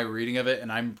probably my reading of it,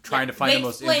 and I'm trying to find the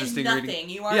most interesting reading.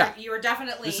 You are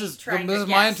definitely this is guess.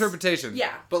 My interpretation.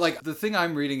 Yeah. But, like, the thing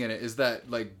I'm reading in it is that,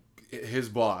 like, his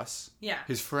boss,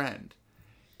 his friend,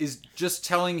 is just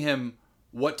telling him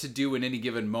what to do in any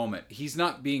given moment. He's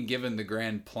not being given the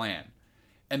grand plan.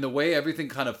 And the way everything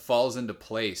kind of falls into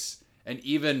place, and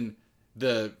even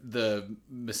the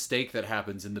mistake that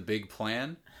happens in the big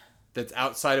plan... that's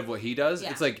outside of what he does.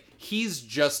 It's like, he's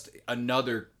just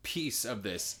another piece of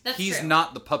this. He's true.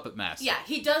 Not the puppet master. Yeah,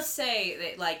 he does say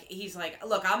that, like, he's like,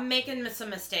 look, I'm making some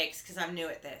mistakes because I'm new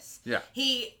at this. Yeah.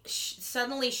 He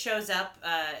suddenly shows up,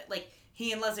 like,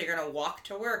 he and Leslie are going to walk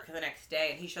to work the next day,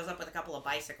 and he shows up with a couple of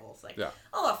bicycles. Like,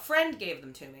 oh, a friend gave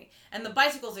them to me. And the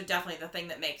bicycles are definitely the thing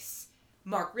that makes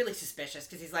Mark really suspicious,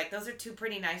 because he's like, those are two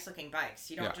pretty nice-looking bikes.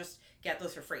 You don't just get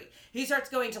those for free. He starts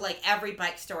going to, like, every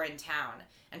bike store in town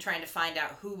and trying to find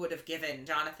out who would have given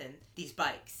Jonathan these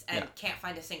bikes, and can't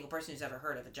find a single person who's ever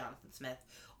heard of a Jonathan Smith,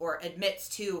 or admits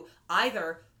to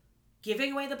either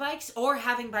giving away the bikes or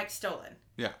having bikes stolen.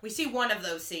 Yeah. We see one of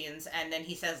those scenes, and then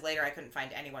he says later, I couldn't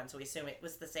find anyone, so we assume it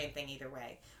was the same thing either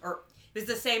way. Or it was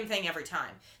the same thing every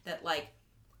time. That, like,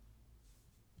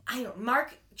 I don't know,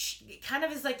 Mark kind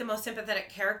of is, like, the most sympathetic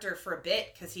character for a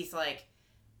bit, because he's, like,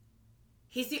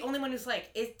 he's the only one who's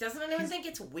like, doesn't anyone think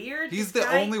it's weird? He's the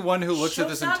only one who looks at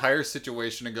this entire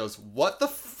situation and goes, what the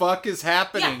fuck is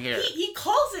happening here? He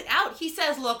calls it out. He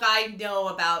says, look, I know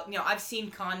about, I've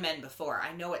seen con men before.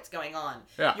 I know what's going on.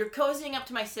 Yeah. You're cozying up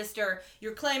to my sister.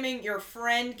 You're claiming your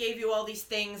friend gave you all these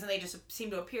things and they just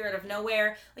seem to appear out of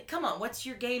nowhere. Like, come on, what's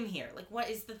your game here? Like, what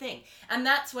is the thing? And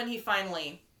that's when he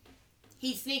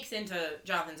sneaks into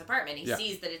Jonathan's apartment. He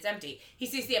sees that it's empty. He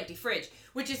sees the empty fridge,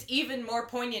 which is even more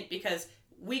poignant because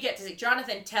we get to see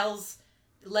Jonathan tells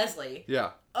Leslie,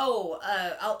 oh,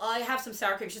 I have some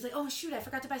sour cream. She's like, oh, shoot, I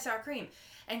forgot to buy sour cream.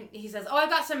 And he says, oh,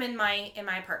 I've got some in my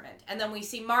apartment. And then we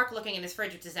see Mark looking in his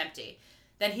fridge, which is empty.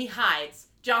 Then he hides.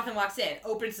 Jonathan walks in,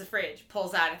 opens the fridge,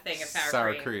 pulls out a thing of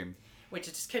sour cream, which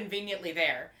is just conveniently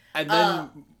there. And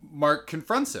then Mark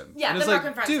confronts him. Yeah, and then Mark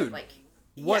confronts him. Like,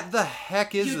 what the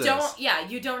heck is this?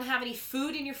 You don't have any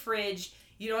food in your fridge.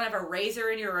 You don't have a razor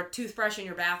or a toothbrush in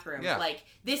your bathroom. Yeah. Like,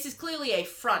 this is clearly a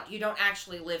front. You don't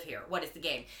actually live here. What is the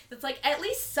game? It's like, at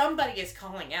least somebody is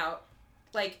calling out,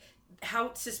 like,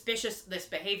 how suspicious this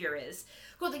behavior is.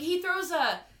 Well, like, he throws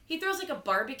like a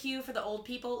barbecue for the old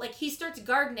people. Like, he starts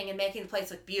gardening and making the place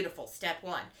look beautiful, step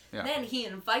one. Yeah. Then he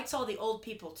invites all the old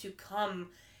people to come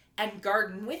and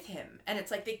garden with him. And it's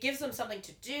like, that gives them something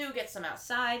to do, gets them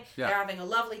outside. Yeah. They're having a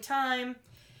lovely time.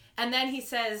 And then he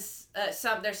says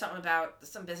there's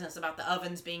some business about the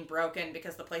ovens being broken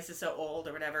because the place is so old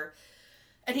or whatever.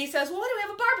 And he says, well, why do we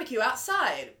have a barbecue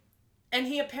outside? And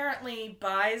he apparently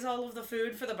buys all of the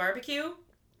food for the barbecue.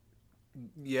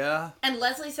 Yeah. And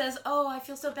Leslie says, oh, I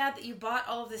feel so bad that you bought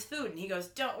all of this food. And he goes,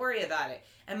 don't worry about it.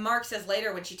 And Mark says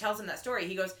later when she tells him that story,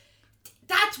 he goes,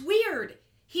 that's weird.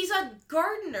 He's a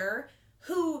gardener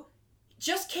who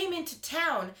just came into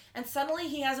town, and suddenly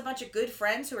he has a bunch of good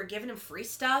friends who are giving him free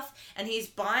stuff, and he's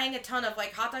buying a ton of,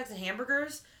 like, hot dogs and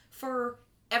hamburgers for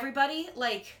everybody.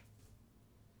 Like,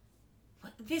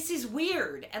 this is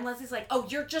weird. And Leslie's like, oh,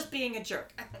 you're just being a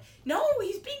jerk. No,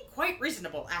 he's being quite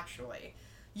reasonable, actually.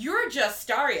 You're just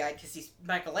starry-eyed because he's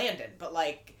Michael Landon, but,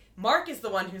 like, Mark is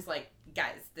the one who's like,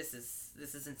 guys, this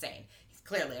is insane. He's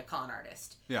clearly a con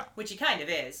artist. Yeah. Which he kind of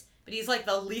is, but he's, like,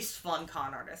 the least fun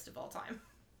con artist of all time.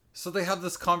 So they have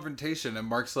this confrontation, and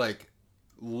Mark's like,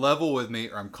 level with me,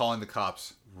 or I'm calling the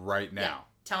cops right now. Yeah.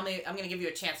 Tell me, I'm going to give you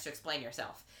a chance to explain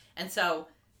yourself. And so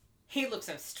he looks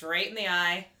him straight in the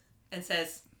eye and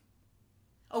says,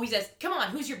 he says, come on,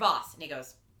 who's your boss? And he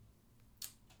goes,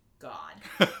 God.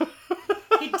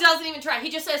 He doesn't even try. He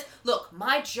just says, look,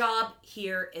 my job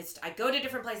here is I go to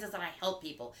different places and I help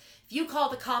people. If you call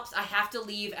the cops, I have to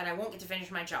leave and I won't get to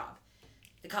finish my job.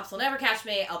 The cops will never catch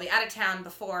me. I'll be out of town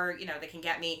before, they can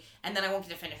get me, and then I won't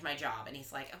get to finish my job. And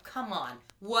he's like, oh, come on.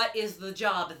 What is the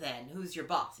job then? Who's your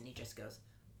boss? And he just goes,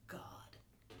 God.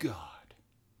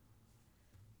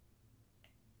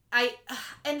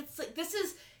 And it's like, this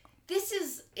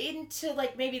is into,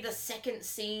 like, maybe the second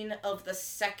scene of the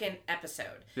second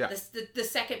episode. Yeah. The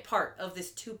second part of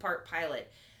this 2-part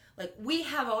pilot. Like, we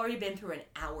have already been through an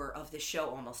hour of the show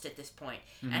almost at this point.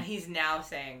 Mm-hmm. And he's now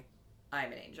saying,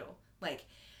 I'm an angel. Like,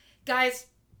 guys,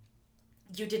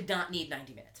 you did not need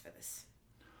 90 minutes for this.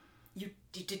 You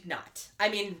did not. I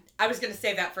mean, I was going to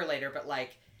save that for later, but,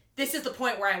 like, this is the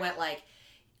point where I went, like,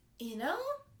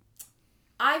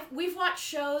 we've watched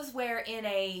shows where in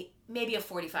maybe a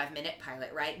 45-minute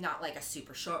pilot, right? Not like a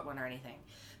super short one or anything.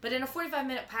 But in a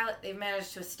 45-minute pilot, they've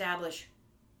managed to establish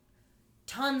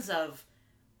tons of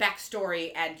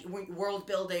backstory and world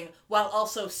building while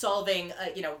also solving,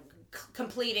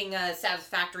 completing a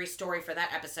satisfactory story for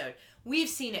that episode. We've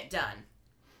seen it done.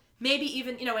 Maybe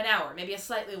even, an hour, maybe a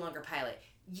slightly longer pilot.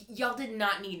 Y'all did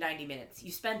not need 90 minutes.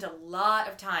 You spent a lot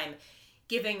of time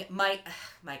giving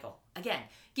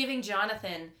giving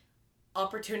Jonathan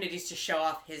opportunities to show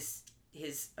off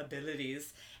his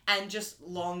abilities and just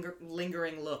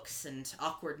lingering looks and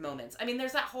awkward moments. I mean,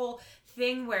 there's that whole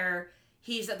thing where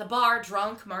he's at the bar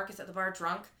drunk, Mark is at the bar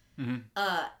drunk,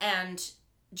 and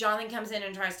Jonathan comes in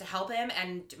and tries to help him,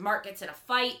 and Mark gets in a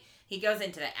fight. He goes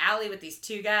into the alley with these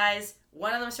 2 guys.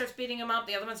 One of them starts beating him up.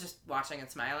 The other one's just watching and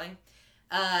smiling.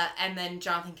 And then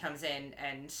Jonathan comes in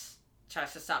and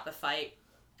tries to stop the fight.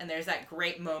 And there's that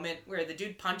great moment where the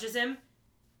dude punches him.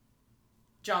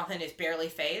 Jonathan is barely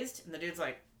phased. And the dude's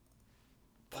like,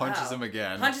 punches him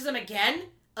again. Punches him again.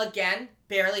 Again.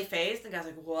 Barely phased. The guy's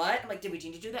like, what? I'm like, did we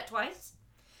need to do that twice?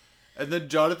 And then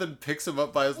Jonathan picks him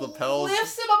up by his lapels.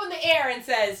 Lifts him up in the air and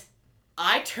says,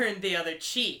 I turned the other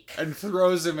cheek. And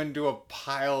throws him into a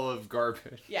pile of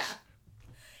garbage. Yeah.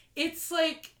 It's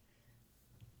like,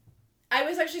 I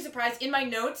was actually surprised. In my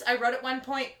notes, I wrote at one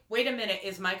point, wait a minute,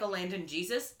 is Michael Landon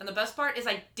Jesus? And the best part is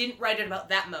I didn't write it about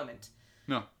that moment.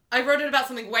 No. I wrote it about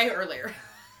something way earlier.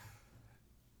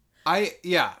 I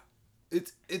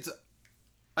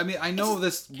know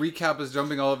this recap is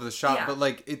jumping all over the shop, but,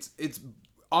 like, it's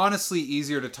honestly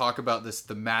easier to talk about this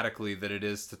thematically than it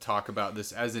is to talk about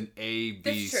this as an A,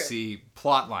 B, C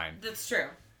plot line. That's true.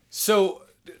 So,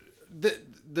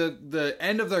 the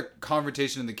end of their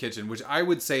confrontation in the kitchen, which I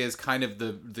would say is kind of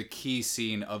the key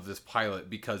scene of this pilot,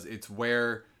 because it's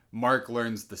where Mark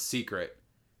learns the secret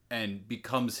and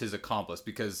becomes his accomplice,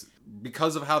 because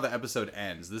of how the episode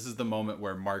ends. This is the moment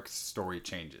where Mark's story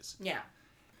changes. Yeah.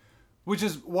 Which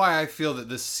is why I feel that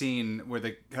this scene where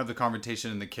they have the confrontation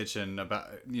in the kitchen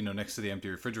about, next to the empty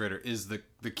refrigerator is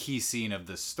the key scene of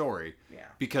this story. Yeah.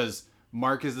 Because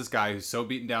Mark is this guy who's so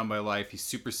beaten down by life. He's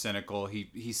super cynical.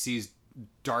 He sees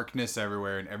darkness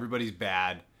everywhere and everybody's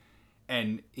bad.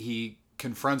 And he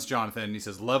confronts Jonathan and he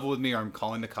says, level with me or I'm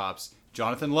calling the cops.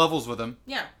 Jonathan levels with him.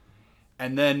 Yeah.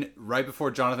 And then right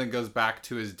before Jonathan goes back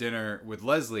to his dinner with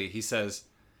Leslie, he says,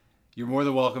 you're more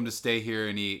than welcome to stay here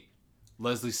and eat.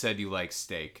 Leslie said you like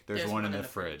steak. There's one in the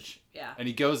fridge. Yeah. And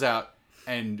he goes out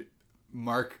and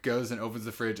Mark goes and opens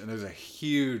the fridge and there's a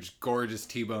huge, gorgeous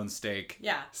T-bone steak.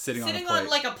 Yeah. Sitting on a plate. on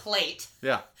like a plate.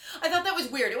 Yeah. I thought that was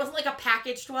weird. It wasn't like a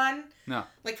packaged one. No.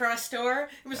 Like from a store.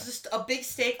 It was just a big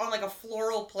steak on like a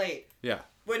floral plate. Yeah.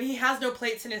 When he has no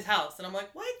plates in his house. And I'm like,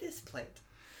 why this plate?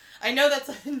 I know that's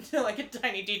like a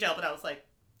tiny detail, but I was like,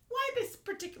 why this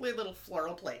particularly little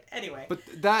floral plate? Anyway. But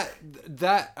that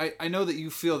I know that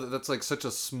you feel that that's like such a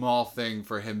small thing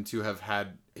for him to have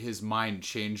had his mind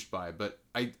changed by, but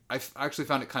I actually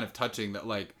found it kind of touching that,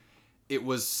 like, it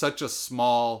was such a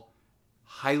small,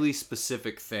 highly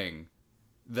specific thing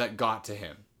that got to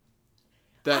him.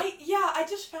 I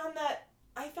just found that,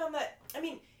 I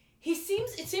mean, It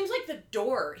seems like the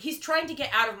door, he's trying to get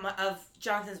out of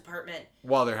Jonathan's apartment.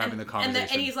 While they're having the conversation.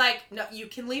 And he's like, no, you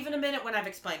can leave in a minute when I've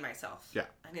explained myself. Yeah.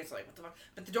 And he's like, what the fuck?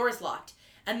 But the door is locked.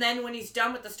 And then when he's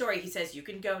done with the story, he says, you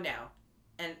can go now.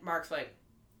 And Mark's like,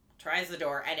 tries the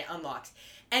door, and it unlocks.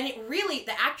 And it really,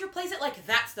 the actor plays it like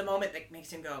that's the moment that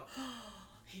makes him go, oh,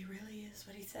 he really is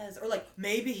what he says. Or like,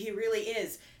 maybe he really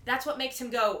is. That's what makes him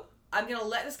go, I'm going to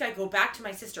let this guy go back to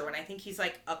my sister when I think he's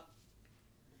like a...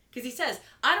 Because he says,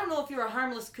 I don't know if you're a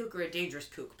harmless kook or a dangerous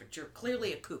kook, but you're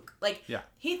clearly a kook. Like,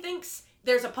 he thinks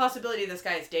there's a possibility this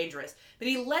guy is dangerous. But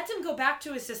he lets him go back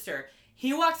to his sister.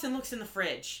 He walks and looks in the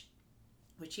fridge,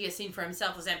 which he has seen for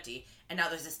himself was empty, and now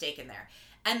there's a steak in there.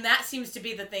 And that seems to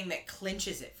be the thing that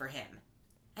clinches it for him.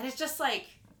 And it's just like,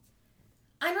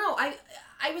 I don't know,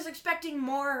 I was expecting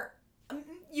more,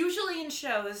 usually in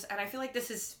shows, and I feel like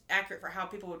this is accurate for how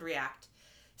people would react.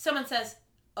 Someone says,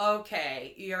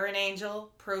 okay, you're an angel,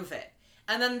 prove it.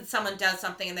 And then someone does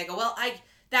something and they go, well,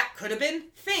 that could have been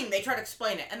thing. They try to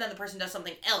explain it. And then the person does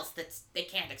something else they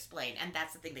can't explain. And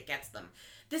that's the thing that gets them.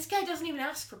 This guy doesn't even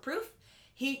ask for proof.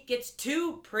 He gets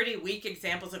 2 pretty weak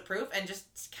examples of proof and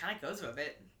just kind of goes with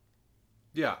it.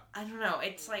 Yeah. I don't know.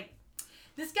 It's like,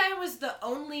 this guy was the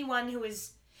only one who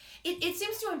was... It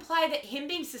seems to imply that him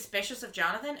being suspicious of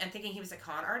Jonathan and thinking he was a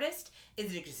con artist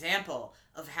is an example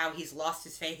of how he's lost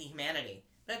his faith in humanity.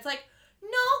 But it's like,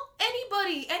 no,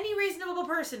 any reasonable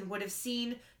person would have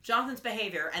seen Jonathan's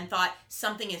behavior and thought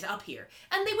something is up here.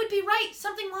 And they would be right.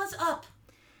 Something was up.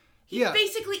 He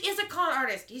basically is a con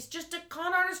artist. He's just a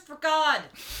con artist for God.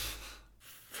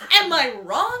 Am I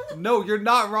wrong? No, you're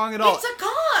not wrong at all. It's a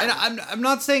con. And I'm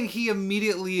not saying he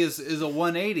immediately is a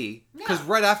 180. Because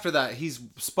right after that, he's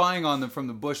spying on them from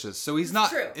the bushes. So he's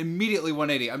not immediately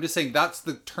 180. I'm just saying that's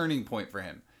the turning point for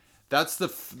him. That's the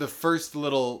first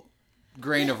little...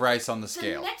 grain of rice on the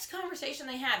scale. The next conversation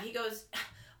they have, he goes,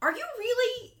 are you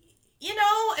really,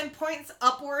 and points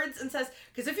upwards and says,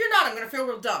 because if you're not, I'm going to feel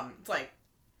real dumb. It's like,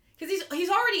 because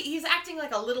he's acting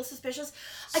like a little suspicious.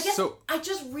 I guess I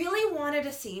just really wanted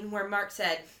a scene where Mark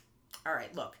said, all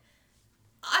right, look,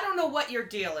 I don't know what your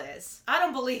deal is. I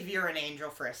don't believe you're an angel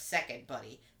for a second,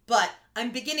 buddy. But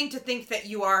I'm beginning to think that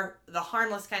you are the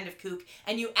harmless kind of kook,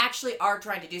 and you actually are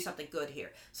trying to do something good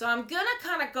here. So I'm going to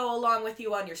kind of go along with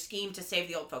you on your scheme to save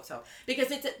the old folks' home.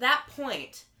 Because it's at that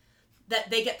point that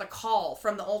they get the call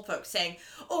from the old folks saying,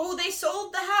 oh, they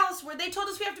sold the house where they told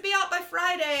us we have to be out by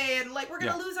Friday, and, like, we're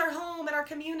going to lose our home and our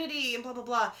community, and blah, blah,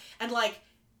 blah. And, like,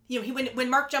 when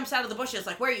Mark jumps out of the bushes,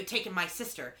 like, where are you taking my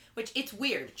sister? Which, it's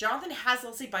weird. Jonathan has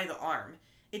Leslie by the arm.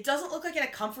 It doesn't look like in a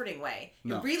comforting way.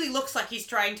 No. It really looks like he's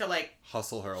trying to, like...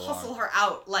 Hustle her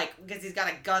out, like, because he's got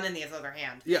a gun in his other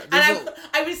hand. Yeah. And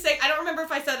I was saying, I don't remember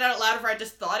if I said it out loud or if I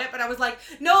just thought it, but I was like,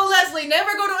 no, Leslie,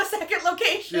 never go to a second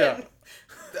location. Yeah.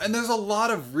 And there's a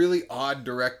lot of really odd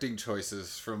directing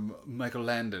choices from Michael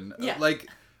Landon. Yeah.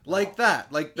 Like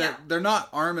that. Like, they're not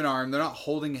arm in arm. They're not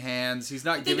holding hands. He's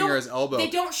not giving her his elbow. They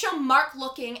don't show Mark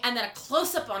looking and then a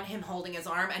close-up on him holding his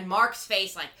arm and Mark's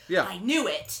face like, I knew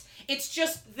it. It's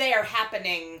just there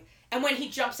happening. And when he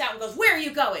jumps out and goes, where are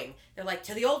you going? They're like,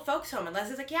 to the old folks' home. And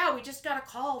Leslie's like, yeah, we just got a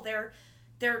call. They're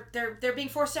being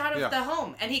forced out of the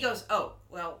home. And he goes, oh,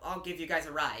 well, I'll give you guys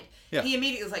a ride. Yeah. He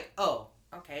immediately was like, oh,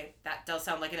 okay, that does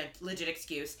sound like a legit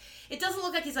excuse. It doesn't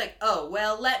look like he's like, oh,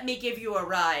 well, let me give you a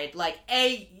ride. Like,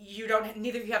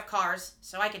 neither of you have cars,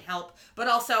 so I can help. But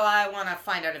also, I want to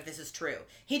find out if this is true.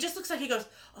 He just looks like he goes,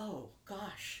 oh,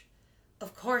 gosh,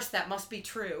 of course that must be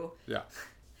true. Yeah.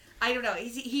 I don't know.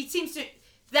 He seems to...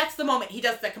 That's the moment he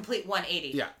does the complete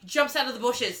 180. Yeah. He jumps out of the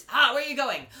bushes. Where are you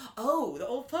going? Oh, the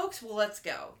old folks? Well, let's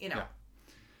go. Yeah.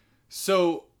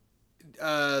 So,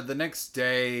 the next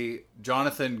day,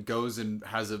 Jonathan goes and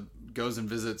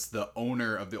visits the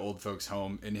owner of the old folks'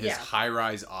 home in his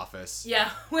high-rise office. Yeah,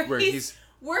 where he's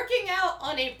working out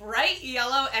on a bright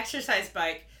yellow exercise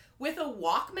bike with a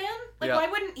Walkman. Like, why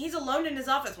wouldn't... He's alone in his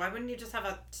office. Why wouldn't you just have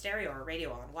a stereo or a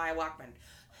radio on? Why a Walkman?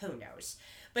 Who knows?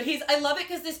 But I love it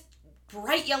because this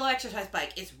bright yellow exercise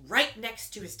bike is right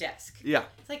next to his desk. Yeah.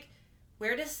 It's like,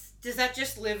 where does that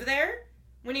just live there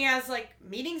when he has, like,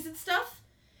 meetings and stuff?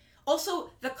 Also,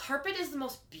 the carpet is the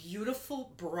most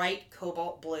beautiful, bright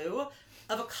cobalt blue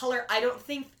of a color I don't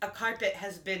think a carpet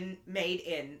has been made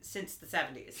in since the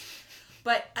 70s.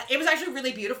 But it was actually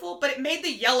really beautiful, but it made the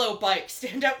yellow bike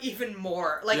stand out even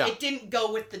more. Like, it didn't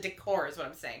go with the decor is what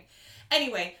I'm saying.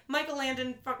 Anyway, Michael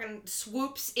Landon fucking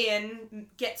swoops in,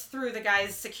 gets through the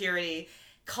guy's security,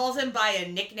 calls him by a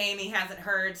nickname he hasn't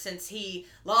heard since he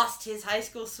lost his high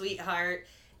school sweetheart,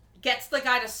 gets the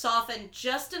guy to soften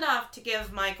just enough to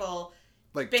give Michael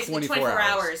like basically 24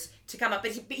 hours to come up.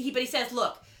 But he says,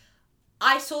 look,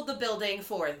 I sold the building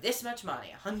for this much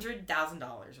money, $100,000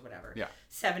 or whatever. Yeah.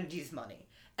 70s money.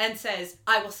 And says,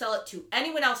 I will sell it to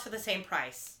anyone else for the same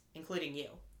price, including you.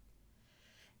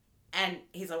 And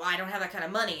he's like, well, I don't have that kind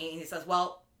of money. And he says,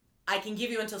 well, I can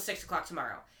give you until 6 o'clock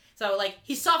tomorrow. So, like,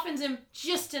 he softens him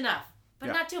just enough, but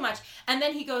not too much. And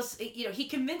then he goes, he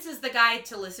convinces the guy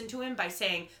to listen to him by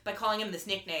calling him this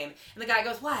nickname. And the guy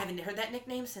goes, well, I haven't heard that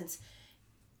nickname since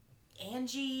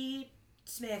Angie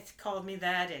Smith called me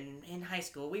that in high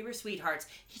school. We were sweethearts.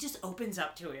 He just opens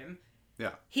up to him.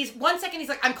 Yeah. He's 1 second, he's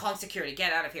like, I'm calling security.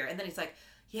 Get out of here. And then he's like,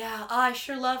 yeah, I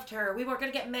sure loved her. We were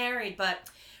going to get married, but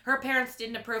her parents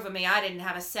didn't approve of me. I didn't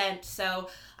have a cent, so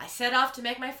I set off to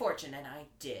make my fortune, and I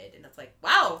did. And it's like,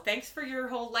 wow, thanks for your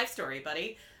whole life story,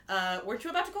 buddy. Weren't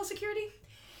you about to call security?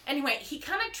 Anyway, he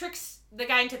kind of tricks the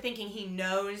guy into thinking he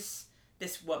knows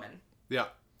this woman. Yeah.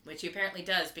 Which he apparently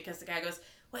does, because the guy goes,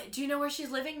 wait, do you know where she's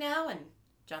living now? And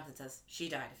Jonathan says, she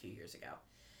died a few years ago.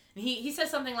 And he says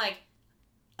something like,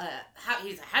 how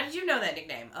did you know that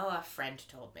nickname? Oh, a friend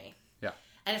told me. Yeah.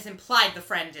 And it's implied the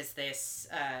friend is this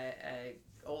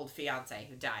old fiance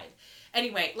who died.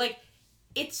 Anyway, like,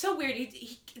 it's so weird.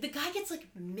 The guy gets, like,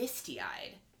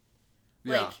 misty-eyed.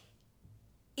 Yeah. Like,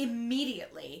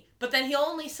 immediately. But then he'll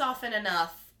only soften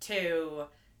enough to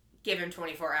give him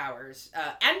 24 hours.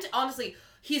 And honestly,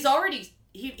 he's already...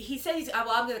 He says, well,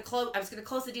 I was going to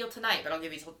close the deal tonight, but I'll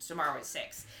give you till tomorrow at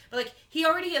 6. But, like, he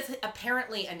already has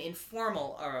apparently an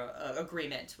informal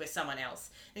agreement with someone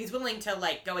else. And he's willing to,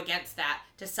 like, go against that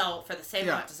to sell for the same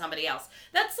amount to somebody else.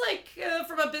 That's, like,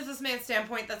 from a businessman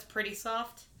standpoint, that's pretty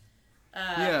soft.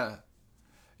 Yeah.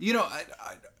 You know,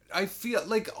 I feel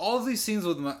like all of these scenes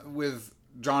with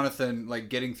Jonathan, like,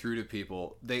 getting through to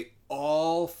people, they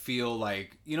all feel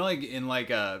like, you know, like in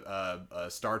like a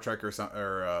Star Trek or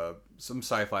some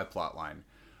sci-fi plot line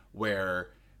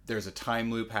where there's a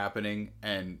time loop happening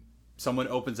and someone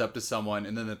opens up to someone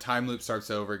and then the time loop starts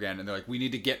over again and they're like, we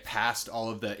need to get past all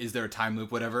of the, is there a time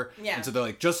loop, whatever. Yeah. And so they're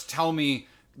like, just tell me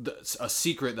a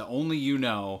secret that only you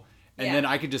know. And then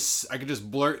I could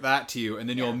just blurt that to you and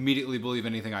then you'll immediately believe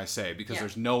anything I say because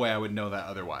there's no way I would know that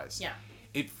otherwise. Yeah.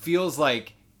 It feels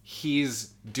like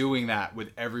he's doing that with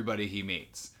everybody he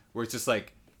meets. Where it's just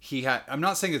like, I'm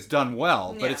not saying it's done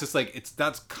well, but it's just like,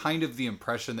 that's kind of the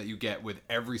impression that you get with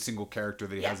every single character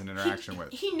that he has an interaction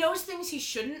with. He knows things he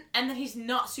shouldn't, and then he's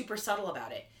not super subtle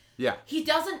about it. Yeah.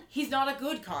 He's not a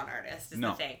good con artist, is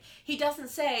the thing. He doesn't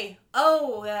say,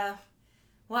 well,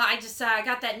 I just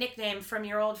got that nickname from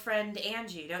your old friend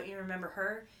Angie. Don't you remember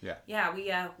her? Yeah.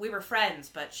 Yeah, we were friends,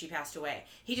 but she passed away.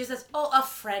 He just says, oh, a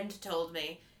friend told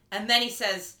me. And then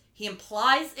he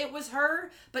implies it was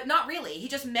her, but not really. He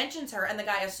just mentions her, and the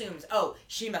guy assumes, oh,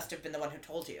 she must have been the one who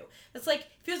told you. It's like,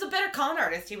 if he was a better con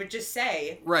artist, he would just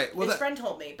say, right. Well, his friend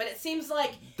told me. But it seems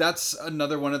like... That's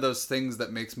another one of those things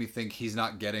that makes me think he's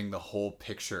not getting the whole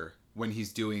picture when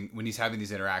he's having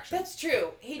these interactions. That's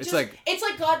true. It's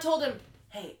like God told him,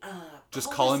 hey,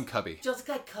 just call him Cubby. Just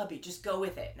like Cubby. Just go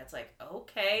with it. And it's like,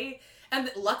 okay. And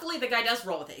luckily the guy does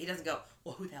roll with it. He doesn't go,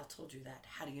 well, who the hell told you that?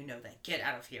 How do you know that? Get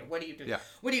out of here. What are you doing? Yeah.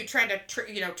 What are you trying to trick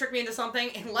me into something?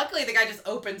 And luckily the guy just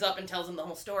opens up and tells him the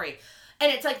whole story. And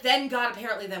it's like, then God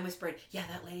apparently then whispered, yeah,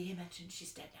 that lady you mentioned,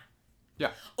 she's dead now.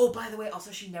 Yeah. Oh, by the way,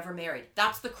 also she never married.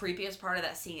 That's the creepiest part of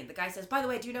that scene. The guy says, by the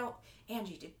way, do you know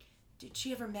Angie, did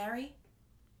she ever marry?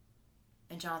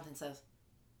 And Jonathan says,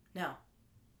 no.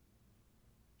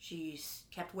 She's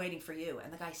kept waiting for you.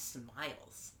 And the guy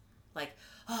smiles. Like,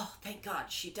 oh, thank God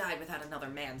she died without another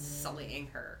man sullying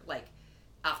her. Like,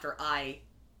 after I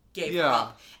gave her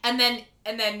up. And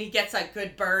then he gets a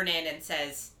good burn in and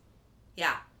says,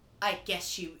 yeah, I guess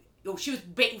she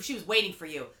was waiting for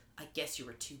you. I guess you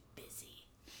were too busy.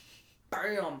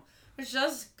 Bam. Which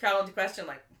does call into question,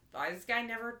 like, why does this guy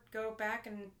never go back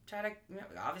and try to...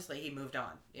 obviously, he moved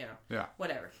on, Yeah.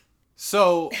 Whatever.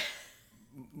 So...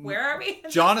 Where are we?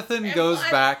 Jonathan goes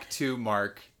back to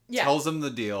Mark, tells him the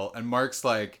deal, and Mark's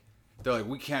like, they're like,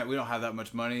 we don't have that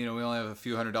much money, we only have a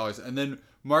few $100s. And then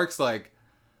Mark's like,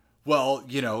 well,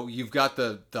 you've got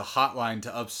the hotline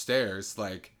to upstairs,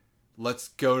 like, let's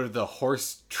go to the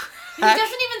horse track. He doesn't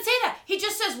even say that. He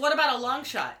just says, what about a long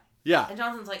shot? Yeah. And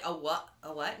Jonathan's like, a what?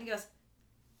 A what? And he goes,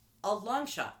 a long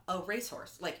shot, a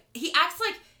racehorse. Like, he acts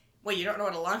like, well, you don't know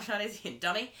what a long shot is, you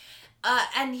dummy?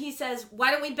 And he says, why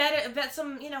don't we bet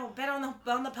some, bet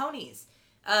on the ponies?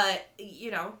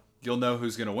 You'll know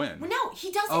who's going to win. Well, no,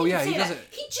 he doesn't say that.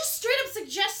 He just straight up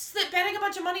suggests that betting a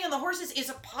bunch of money on the horses is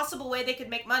a possible way they could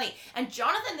make money. And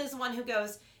Jonathan is the one who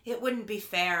goes, it wouldn't be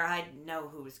fair. I'd know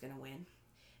who was going to win.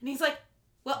 And he's like,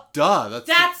 well... Duh.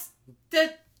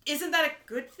 isn't that a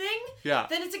good thing? Yeah.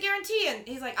 Then it's a guarantee. And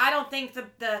he's like, I don't think the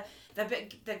guy,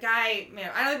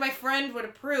 I don't think my friend would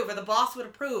approve or the boss would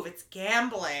approve. It's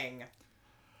gambling.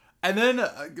 And then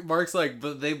Mark's like,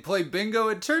 but they play bingo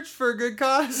at church for a good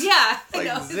cause? Yeah.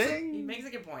 Like, zing. He makes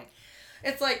a good point.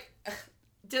 It's like,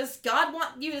 does God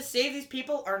want you to save these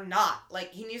people or not?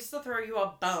 Like, he needs to throw you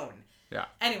a bone. Yeah.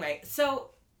 Anyway,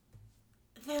 so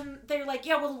then they're like,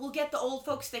 yeah, well, we'll get the old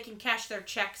folks. They can cash their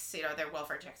checks, their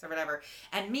welfare checks or whatever.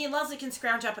 And me and Leslie can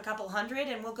scrounge up a couple hundred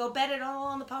and we'll go bet it all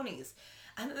on the ponies.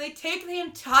 And they take the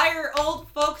entire old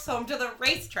folks home to the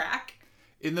racetrack.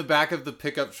 In the back of the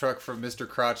pickup truck from Mr.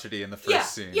 Crotchety in the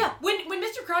first scene. Yeah, when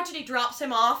Mr. Crotchety drops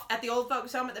him off at the old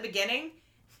folks home at the beginning,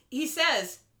 he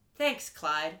says, thanks,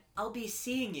 Clyde. I'll be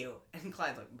seeing you. And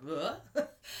Clyde's like, what?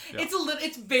 Yeah.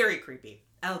 It's very creepy.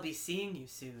 I'll be seeing you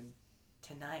soon.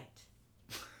 Tonight.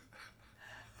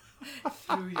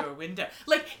 Through your window.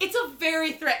 Like, it's a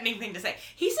very threatening thing to say.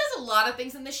 He says a lot of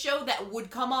things in this show that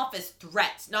would come off as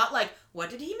threats. Not like,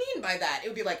 what did he mean by that? It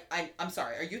would be like, I'm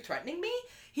sorry, are you threatening me?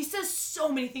 He says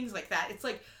so many things like that. It's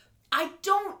like, I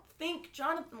don't think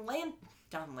Jonathan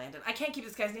Landon, I can't keep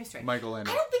this guy's name straight. Michael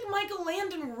Landon. I don't think Michael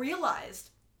Landon realized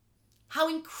how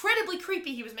incredibly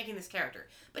creepy he was making this character.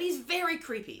 But he's very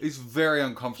creepy. He's a very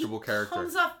uncomfortable character. He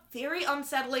comes off very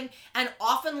unsettling and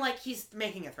often like he's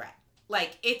making a threat.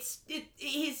 Like,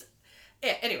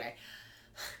 anyway.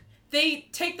 They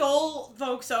take the old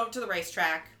folks out to the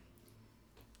racetrack.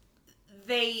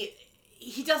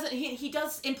 He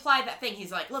does imply that thing.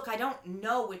 He's like, look, I don't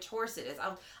know which horse it is.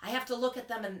 I have to look at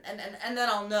them and then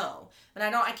I'll know.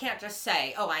 And I can't just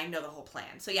say, oh, I know the whole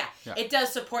plan. So yeah, it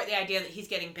does support the idea that he's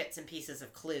getting bits and pieces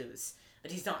of clues,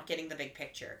 but he's not getting the big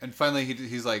picture. And finally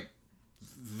he's like,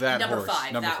 that number horse.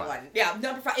 Five, number that 5. one. Yeah,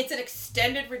 number 5. It's an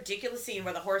extended, ridiculous scene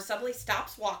where the horse suddenly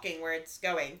stops walking where it's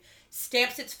going,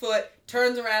 stamps its foot,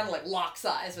 turns around, like locks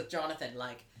eyes with Jonathan,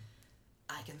 like,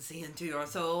 I can see into your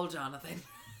soul, Jonathan.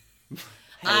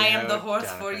 I am the horse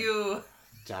Jonathan. For you.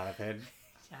 Jonathan,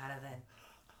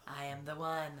 I am the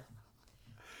one.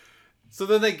 So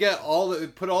then they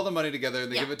put all the money together and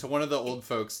they give it to one of the old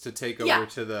folks to take over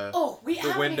to the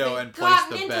window and place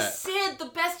the bet. Sid,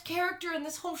 the best character in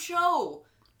this whole show,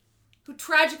 who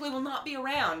tragically will not be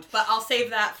around, but I'll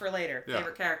save that for later. Yeah.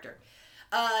 Favorite character.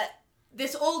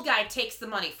 This old guy takes the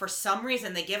money. For some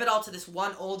reason, they give it all to this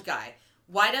one old guy.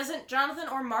 Why doesn't Jonathan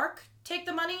or Mark take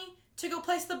the money to go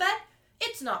place the bet?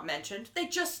 It's not mentioned. They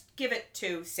just give it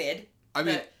to Sid. I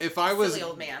mean, if I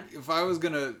was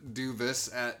gonna do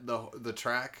this at the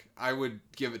track, I would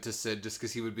give it to Sid just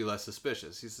because he would be less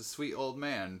suspicious. He's a sweet old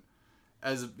man,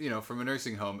 from a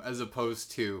nursing home, as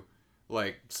opposed to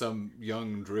like some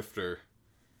young drifter.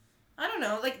 I don't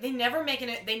know. Like they never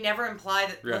They never imply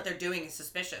that what they're doing is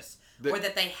suspicious, or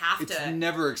that they have to. It's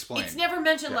never explained. It's never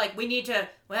mentioned. Like we need to.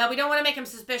 Well, we don't want to make him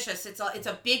suspicious. It's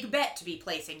a big bet to be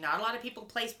placing. Not a lot of people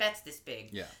place bets this big.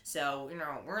 Yeah. So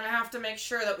we're gonna have to make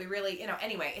sure that we really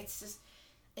Anyway, it's just.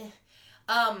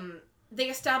 They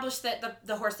established that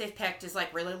the horse they've picked is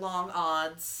like really long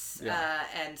odds. Yeah.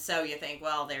 And so you think,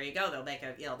 well, there you go. They'll make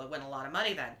they'll win a lot of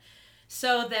money then.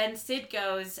 So then Sid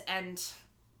goes and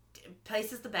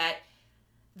places the bet.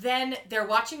 Then they're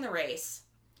watching the race,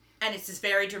 and it's this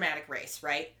very dramatic race,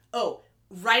 right? Oh,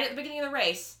 right at the beginning of the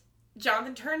race,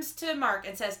 Jonathan turns to Mark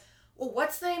and says, well,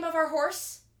 what's the name of our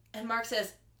horse? And Mark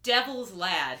says, Devil's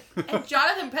Lad. And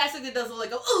Jonathan passively does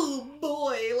like, oh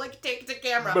boy, like take to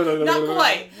camera. Not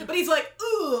quite, but he's like,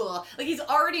 ooh. Like he's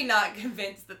already not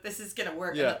convinced that this is going to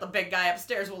work and that the big guy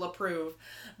upstairs will approve.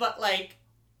 But like,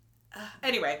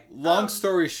 anyway. Long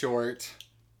story short,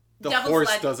 the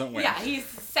horse doesn't win. Yeah, he's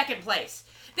second place.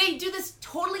 They do this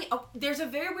totally... there's a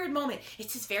very weird moment.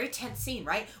 It's this very tense scene,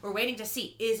 right? We're waiting to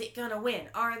see, is it gonna win?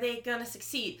 Are they gonna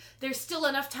succeed? There's still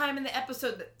enough time in the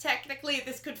episode that technically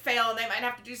this could fail and they might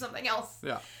have to do something else.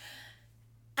 Yeah.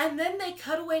 And then they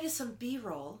cut away to some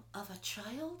B-roll of a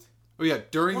child. Oh yeah,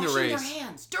 during the race. Washing their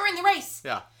hands. During the race.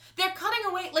 Yeah. They're cutting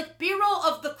away, like B-roll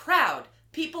of the crowd.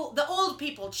 People, the old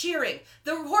people cheering,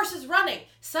 the horses running.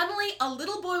 Suddenly, a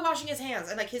little boy washing his hands,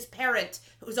 and like his parent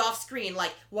who's off screen,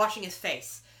 like washing his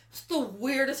face. It's the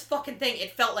weirdest fucking thing.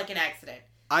 It felt like an accident.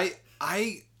 I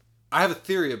have a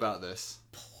theory about this.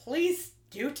 Please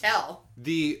do tell.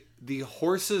 The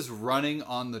horses running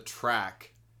on the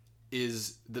track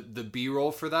is the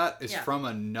B-roll for that is from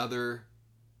another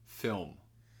film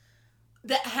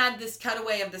that had this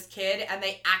cutaway of this kid, and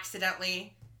they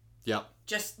accidentally. Yep.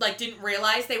 Just like didn't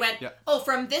realize. They went, oh,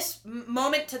 from this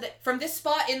moment to from this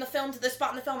spot in the film to this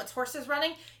spot in the film, it's horses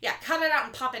running. Yeah, cut it out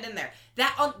and pop it in there.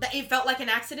 That it felt like an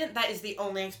accident. That is the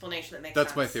only explanation that makes sense.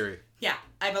 That's my theory. Yeah,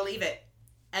 I believe it,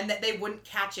 and that they wouldn't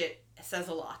catch it says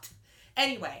a lot.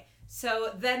 Anyway,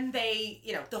 so then they,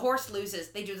 the horse loses.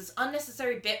 They do this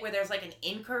unnecessary bit where there's like an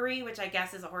inquiry, which I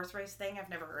guess is a horse race thing I've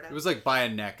never heard of. It was like by a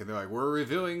neck, and they're like, we're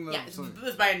reviewing the... Yeah, it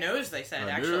was by a nose, they said,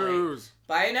 actually. Nose.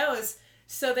 By a nose.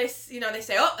 So they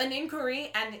say, oh, an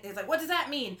inquiry, and it's like, what does that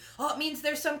mean? Oh, it means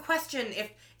there's some question.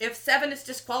 If 7 is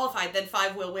disqualified, then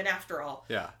 5 will win after all.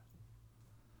 Yeah.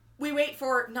 We wait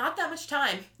for not that much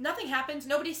time. Nothing happens.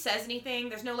 Nobody says anything.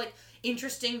 There's no,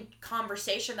 interesting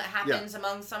conversation that happens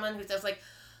among someone who says,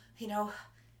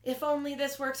 if only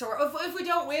this works, or if we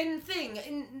don't win thing.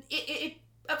 And it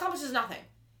accomplishes nothing.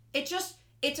 It's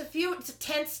a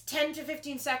tense 10 to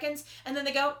 15 seconds, and then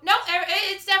they go, no,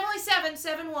 it's definitely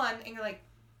 7-1. And you're like,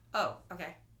 oh,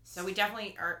 okay. So we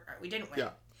definitely we didn't win. Yeah.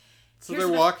 So they're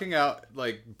walking out,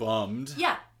 bummed.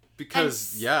 Yeah.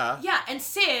 Because, Yeah, and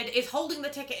Sid is holding the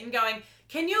ticket and going,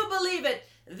 can you believe it?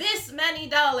 This many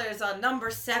dollars on number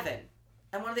 7.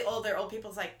 And one of the old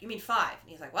people's like, you mean 5?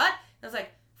 And he's like, what? And I was like,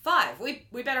 5. We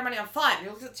bet our money on 5. And he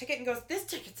looks at the ticket and goes, this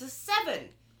ticket's a 7.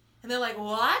 And they're like,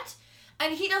 what?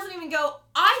 And he doesn't even go,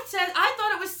 I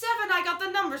thought it was 7. I got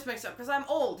the numbers mixed up because I'm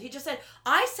old. He just said,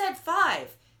 I said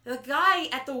 5. The guy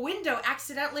at the window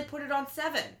accidentally put it on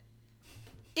 7.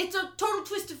 It's a total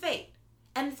twist of fate.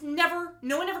 And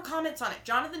no one ever comments on it.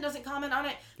 Jonathan doesn't comment on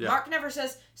it. Yeah. Mark never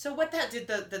says, so what did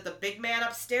the big man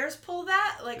upstairs pull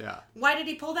that? Why did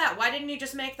he pull that? Why didn't he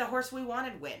just make the horse we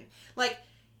wanted win?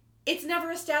 It's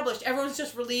never established. Everyone's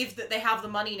just relieved that they have the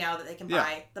money now that they can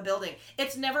buy the building.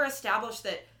 It's never established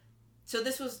that. So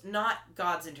this was not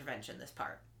God's intervention, this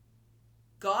part.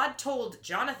 God told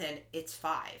Jonathan, it's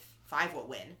 5. 5 will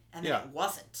win. And then it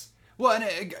wasn't. Well,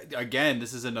 and again,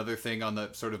 this is another thing on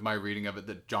the sort of my reading of it,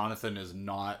 that Jonathan is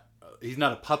not, he's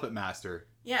not a puppet master.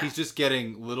 Yeah. He's just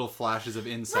getting little flashes of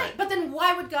insight. Right, but then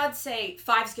why would God say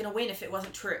 5's going to win if it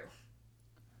wasn't true?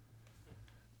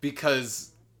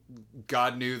 Because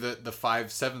God knew that the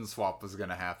 5-7 swap was going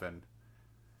to happen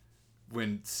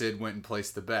when Sid went and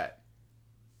placed the bet.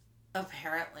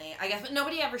 Apparently, I guess, but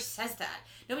nobody ever says that.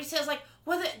 Nobody says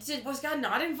was God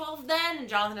not involved then? And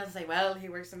Jonathan doesn't say, well, he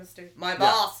works in mysterious. My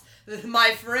boss,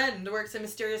 my friend, works in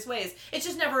mysterious ways. It's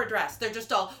just never addressed. They're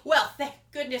just all, well, thank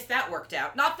goodness that worked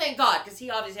out. Not thank God, because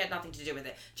he obviously had nothing to do with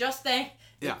it. Just thank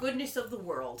the goodness of the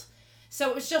world. So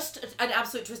it was just an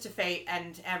absolute twist of fate,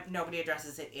 and nobody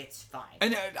addresses it. It's fine.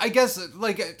 And I guess,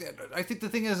 I think the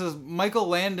thing is Michael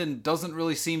Landon doesn't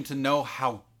really seem to know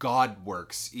how God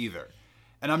works either.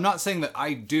 And I'm not saying that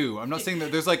I do. I'm not saying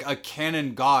that there's a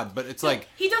canon God, but it's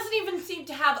he doesn't even seem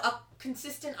to have a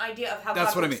consistent idea of how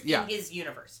God works in his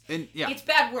universe. It's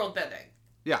bad world bending.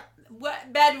 Yeah.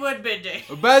 Bad wood bending.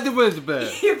 Bad wood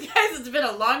bending. You guys, it's been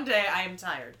a long day. I am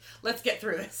tired. Let's get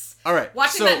through this. All right.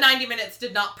 Watching that 90 minutes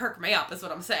did not perk me up, is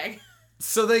what I'm saying.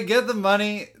 So they get the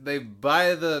money. They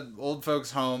buy the old folks'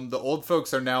 home. The old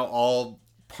folks are now all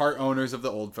part owners of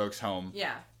the old folks' home.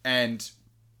 Yeah. And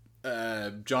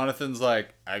Jonathan's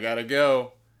like, I gotta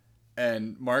go.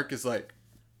 And Mark is like,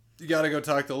 you gotta go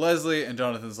talk to Leslie. And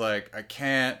Jonathan's like, I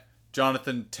can't.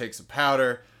 Jonathan takes a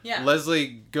powder. Yeah.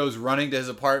 Leslie goes running to his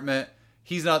apartment.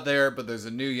 He's not there, but there's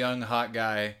a new young hot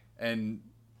guy. And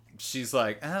she's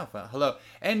like, oh, well, hello.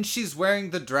 And she's wearing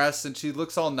the dress and she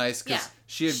looks all nice because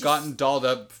she had gotten dolled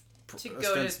up. To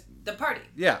go to the party.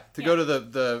 Yeah, to go to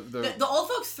the old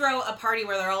folks throw a party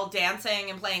where they're all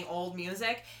dancing and playing old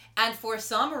music. And for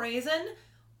some reason,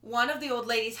 one of the old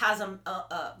ladies has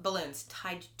balloons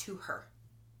tied to her.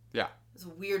 Yeah. It's a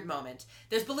weird moment.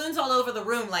 There's balloons all over the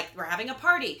room like we're having a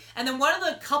party. And then one of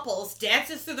the couples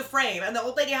dances through the frame and the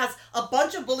old lady has a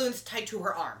bunch of balloons tied to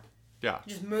her arm. Yeah.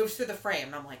 She just moves through the frame.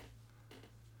 And I'm like,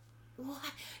 what?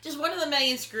 Just one of the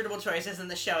many inscrutable choices in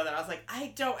the show that I was like,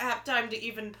 I don't have time to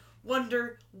even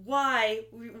wonder why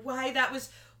that was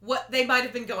what they might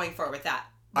have been going for with that.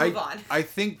 Move on. I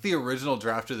think the original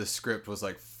draft of the script was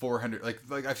 400.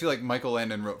 Like I feel like Michael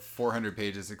Landon wrote 400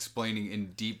 pages explaining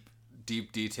in deep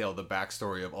detail the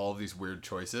backstory of all of these weird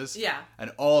choices. Yeah.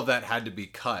 And all of that had to be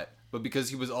cut. But because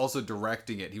he was also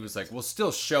directing it, he was like, we'll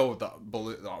still show the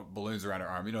balloons around her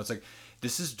arm. It's like,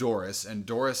 this is Doris, and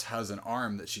Doris has an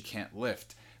arm that she can't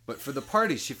lift. But for the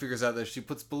party, she figures out that if she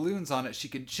puts balloons on it, she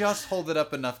can just hold it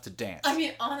up enough to dance. I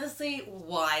mean, honestly,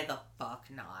 why the fuck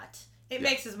not? It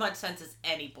makes as much sense as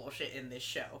any bullshit in this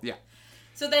show. Yeah.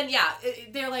 So then,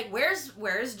 they're like,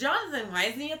 where's Jonathan? Why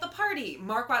isn't he at the party?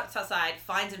 Mark walks outside,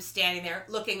 finds him standing there,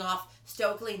 looking off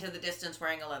stokely into the distance,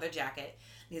 wearing a leather jacket.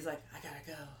 And he's like, I gotta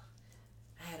go.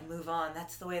 I gotta move on.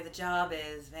 That's the way the job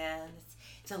is, man.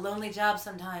 It's a lonely job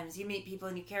sometimes. You meet people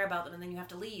and you care about them and then you have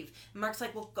to leave. And Mark's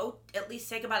like, well, go at least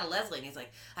say goodbye to Leslie. And he's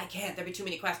like, I can't. There'd be too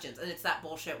many questions. And it's that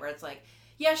bullshit where it's like,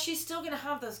 yeah, she's still gonna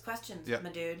have those questions, my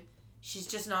dude. She's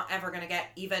just not ever going to get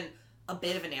even a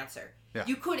bit of an answer. Yeah.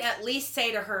 You could at least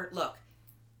say to her, look,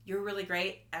 you're really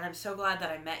great, and I'm so glad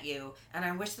that I met you, and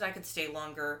I wish that I could stay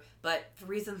longer, but for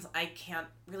reasons I can't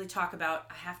really talk about,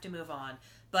 I have to move on.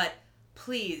 But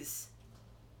please,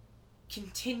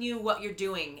 continue what you're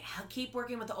doing. Keep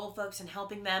working with the old folks and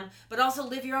helping them, but also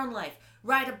live your own life.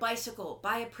 Ride a bicycle,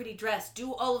 buy a pretty dress,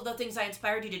 do all of the things I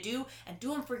inspired you to do, and do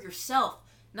them for yourself,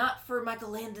 not for Michael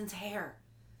Landon's hair.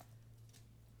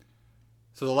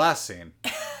 So the last scene,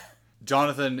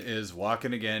 Jonathan is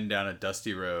walking again down a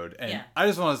dusty road, and Yeah. I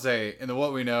just want to say, in the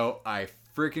What We Know, I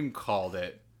freaking called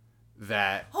it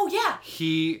that. Oh, yeah.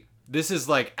 This is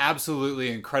like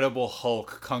absolutely Incredible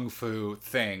Hulk kung fu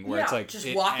thing where it's like just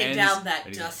walking down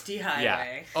that dusty highway.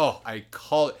 Yeah. Oh, I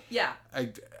call it. Yeah.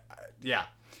 Yeah.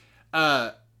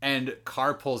 And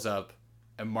car pulls up,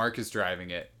 and Mark is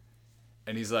driving it,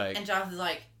 and he's like, and Jonathan's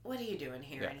like, "What are you doing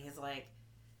here?" Yeah. And he's like,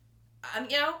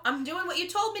 I'm doing what you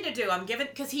told me to do. I'm giving,"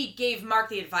 because he gave Mark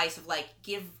the advice of like,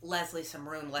 give Leslie some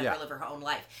room, let her live her own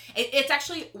life. It's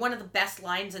actually one of the best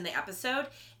lines in the episode.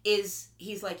 Is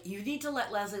he's like, you need to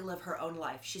let Leslie live her own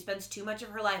life. She spends too much of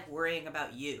her life worrying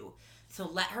about you, so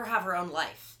let her have her own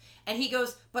life. And he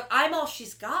goes, but I'm all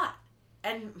she's got.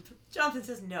 And Jonathan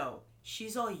says, no,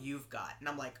 she's all you've got. And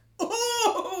I'm like,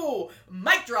 oh,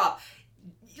 mic drop.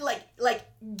 Like,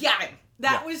 got him.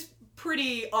 That was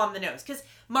pretty on the nose. Because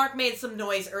Mark made some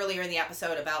noise earlier in the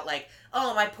episode about like,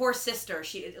 oh, my poor sister,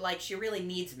 she really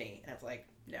needs me. And it's like,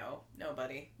 no,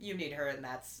 buddy, you need her, and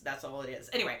that's all it is.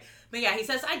 Anyway, but yeah, he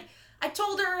says, I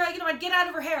told her, I'd get out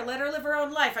of her hair, let her live her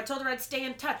own life. I told her I'd stay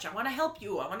in touch. I want to help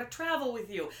you. I want to travel with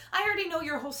you. I already know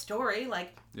your whole story.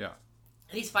 Like, yeah.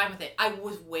 And he's fine with it. I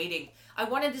was waiting. I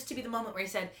wanted this to be the moment where he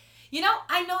said,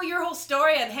 I know your whole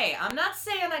story, and hey, I'm not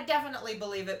saying I definitely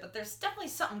believe it, but there's definitely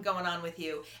something going on with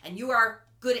you, and you are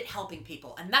good at helping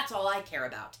people, and that's all I care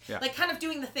about. Yeah. Like, kind of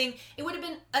doing the thing. It would have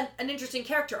been an interesting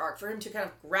character arc for him to kind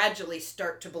of gradually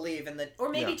start to believe in or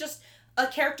maybe just a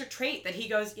character trait that he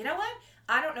goes, you know what?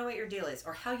 I don't know what your deal is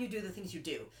or how you do the things you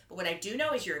do, but what I do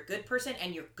know is you're a good person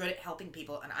and you're good at helping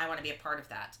people, and I want to be a part of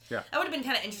that. Yeah. That would have been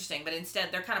kind of interesting, but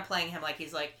instead they're kind of playing him like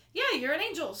he's like, yeah, you're an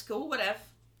angel. It's cool, whatever.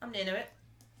 I'm into it.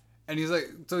 And he's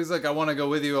like, I want to go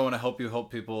with you. I want to help you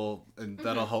help people, and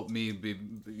that'll help me be,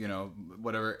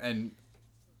 whatever. And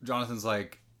Jonathan's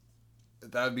like,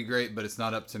 that would be great, but it's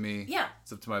not up to me. Yeah.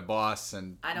 It's up to my boss,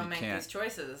 and I don't make can't. these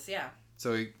choices. Yeah.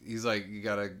 So he's like, you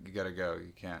gotta go.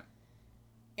 You can't.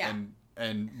 Yeah.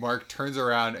 And Mark turns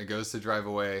around and goes to drive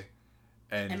away,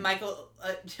 and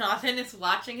Jonathan is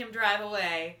watching him drive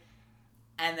away,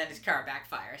 and then his car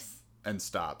backfires and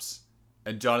stops.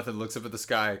 And Jonathan looks up at the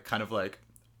sky, kind of like,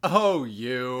 oh,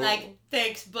 you. Like,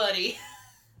 thanks, buddy.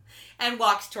 And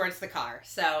walks towards the car.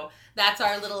 So that's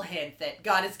our little hint that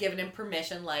God has given him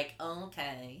permission. Like,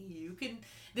 okay, you can.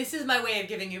 This is my way of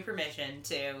giving you permission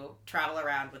to travel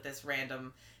around with this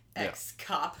random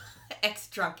ex-cop,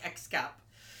 ex-drunk ex-cop.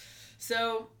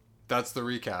 So. That's the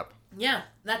recap. Yeah,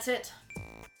 that's it.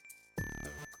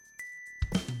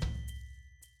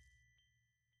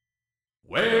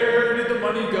 Where did the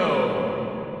money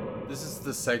go? This is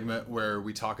the segment where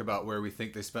we talk about where we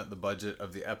think they spent the budget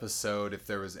of the episode, if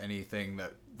there was anything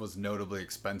that was notably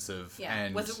expensive. Yeah.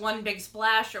 And was it one big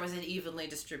splash or was it evenly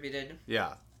distributed?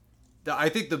 Yeah. I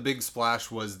think the big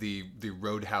splash was the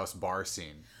Roadhouse bar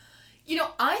scene.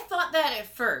 I thought that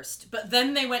at first, but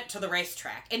then they went to the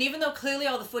racetrack. And even though clearly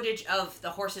all the footage of the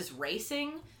horses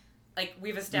racing, like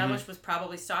we've established, was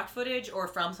probably stock footage or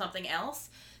from something else,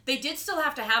 they did still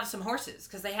have to have some horses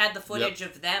because they had the footage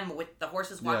of them with the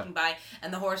horses walking by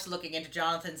and the horse looking into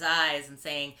Jonathan's eyes and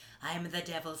saying, I'm the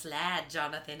devil's lad,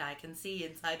 Jonathan. I can see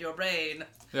inside your brain.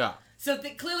 Yeah. So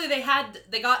clearly they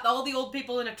got all the old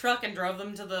people in a truck and drove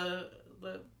them to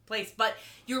the place. But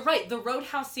you're right. The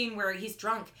Roadhouse scene where he's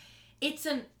drunk, it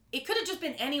could have just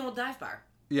been any old dive bar.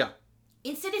 Yeah.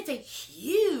 Instead, it's a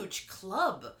huge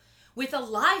club with a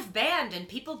live band and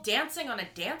people dancing on a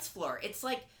dance floor. It's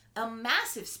like a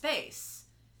massive space.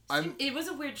 It was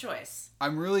a weird choice.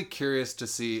 I'm really curious to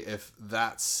see if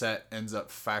that set ends up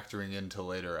factoring into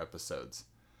later episodes.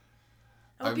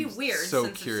 That would be weird since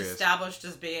it's established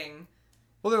as being...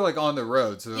 Well, they're like on the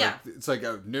road, so it's like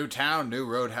a new town, new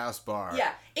Roadhouse bar.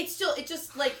 Yeah, it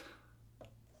just like...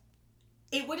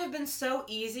 It would have been so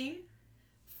easy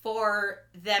for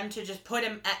them to just put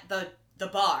him at the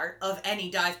bar of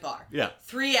any dive bar. Yeah.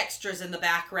 3 extras in the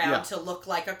background to look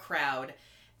like a crowd.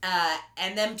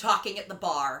 And them talking at the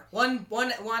bar. One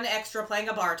extra playing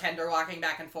a bartender, walking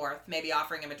back and forth, maybe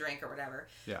offering him a drink or whatever,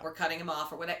 or cutting him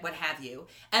off or what have you.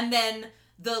 And then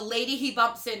the lady he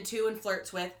bumps into and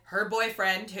flirts with, her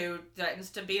boyfriend who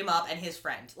threatens to beat him up, and his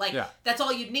friend. Like, that's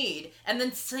all you'd need. And then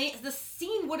the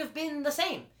scene would have been the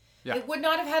same. Yeah. It would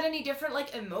not have had any different,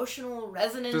 like, emotional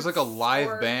resonance. There's, like, a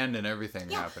live band and everything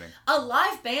happening. A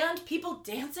live band, people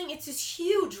dancing. It's this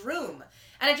huge room.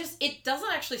 And it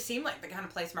doesn't actually seem like the kind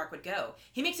of place Mark would go.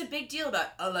 He makes a big deal about,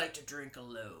 I like to drink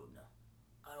alone.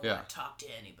 I don't want to talk to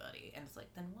anybody. And it's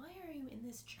like, then why are you in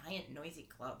this giant noisy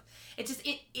club? It just,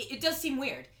 it does seem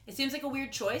weird. It seems like a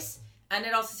weird choice, and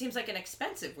it also seems like an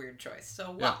expensive weird choice.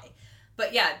 So why? Yeah.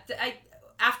 But yeah,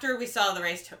 after we saw the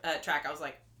race track, I was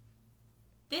like,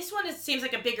 this one seems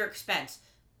like a bigger expense,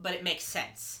 but it makes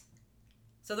sense.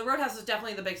 So the Roadhouse was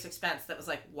definitely the biggest expense that was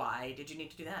like, why did you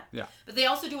need to do that? Yeah. But they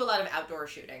also do a lot of outdoor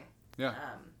shooting. Yeah.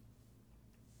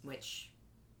 Which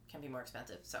can be more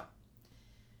expensive, so.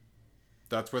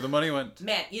 That's where the money went.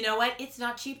 Man, you know what? It's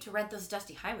not cheap to rent those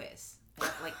dusty highways.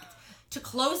 Like, to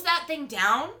close that thing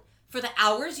down for the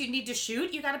hours you need to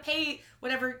shoot, you gotta pay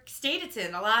whatever state it's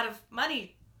in a lot of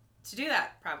money to do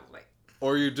that, probably.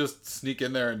 Or you just sneak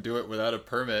in there and do it without a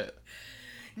permit.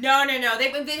 No.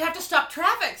 They'd have to stop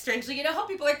traffic, strangely. You know how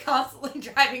people are constantly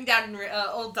driving down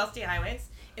old dusty highways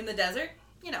in the desert?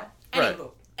 You know.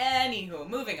 Anywho,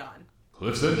 moving on.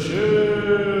 Cliffs and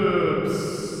Chips!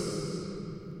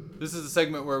 This is a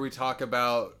segment where we talk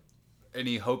about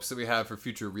any hopes that we have for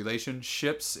future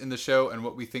relationships in the show and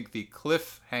what we think the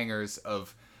cliffhangers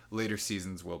of later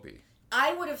seasons will be.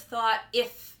 I would have thought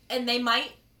and they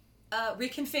might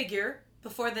reconfigure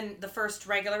before the first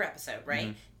regular episode, right?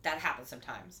 Mm-hmm. That happens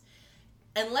sometimes.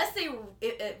 Unless they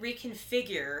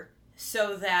reconfigure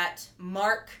so that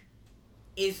Mark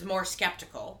is more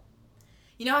skeptical.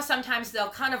 You know how sometimes they'll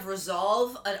kind of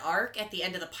resolve an arc at the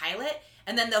end of the pilot,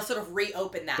 and then they'll sort of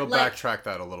reopen that. They'll backtrack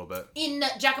that a little bit. In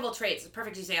Jack of All Trades, a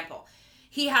perfect example.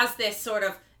 He has this sort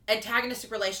of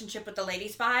antagonistic relationship with the lady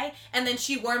spy, and then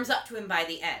she warms up to him by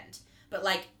the end. But,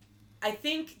 like, I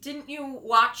think, didn't you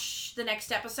watch the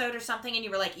next episode or something, and you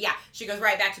were like, yeah, she goes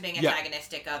right back to being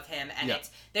antagonistic of him, and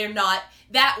they're not,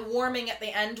 that warming at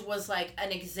the end was, like,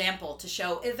 an example to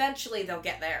show eventually they'll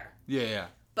get there. Yeah.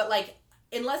 But, like,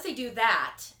 unless they do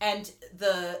that, and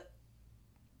the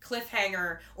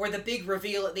cliffhanger or the big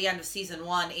reveal at the end of season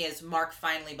 1 is Mark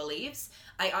finally believes,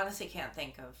 I honestly can't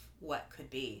think of what could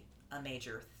be a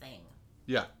major thing.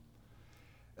 Yeah.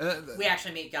 We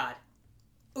actually meet God.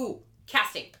 Ooh,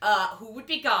 casting. Who would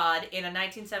be God in a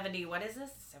 1970, what is this?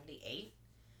 78?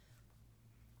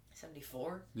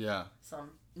 74? Yeah. Some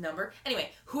number.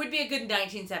 Anyway, who would be a good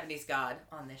 1970s God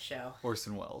on this show?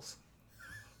 Orson Welles.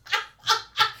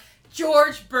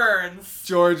 George Burns.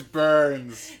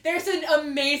 There's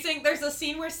a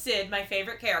scene where Sid, my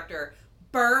favorite character,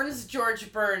 burns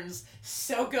George Burns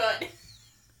so good.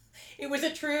 It was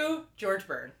a true George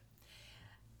Burn.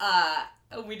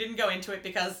 We didn't go into it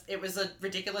because it was a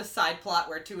ridiculous side plot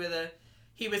where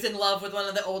he was in love with one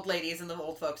of the old ladies in the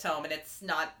old folks' home, and it's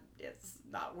not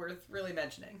worth really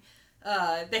mentioning.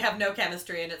 They have no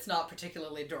chemistry, and it's not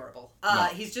particularly adorable. No.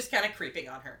 He's just kind of creeping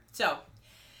on her. So...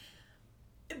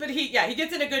 But he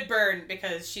gets in a good burn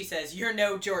because she says, you're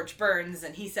no George Burns.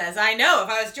 And he says, I know. If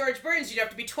I was George Burns, you'd have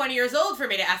to be 20 years old for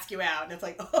me to ask you out. And it's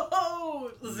like,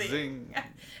 oh, zing.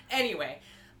 Anyway,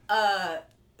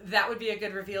 that would be a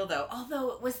good reveal, though.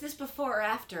 Although, was this before or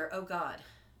after Oh God?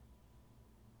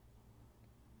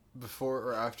 Before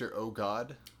or after Oh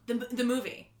God? The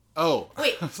movie. Oh.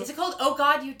 Wait, is it called Oh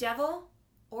God, You Devil?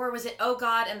 Or was it Oh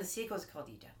God and the sequel is called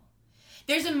You Devil?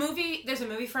 There's a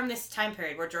movie from this time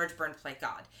period where George Burns played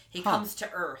God. He comes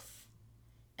to Earth,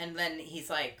 and then he's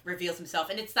like, reveals himself,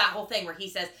 and it's that whole thing where he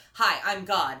says, hi, I'm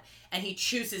God, and he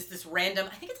chooses this random,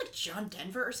 I think it's like John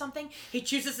Denver or something, he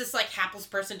chooses this like hapless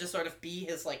person to sort of be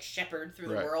his like shepherd through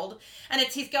the world, and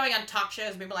he's going on talk shows,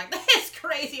 and people are like, this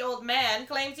crazy old man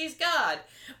claims he's God.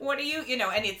 What do you,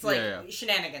 and it's like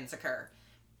shenanigans occur.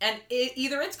 And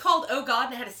either it's called Oh God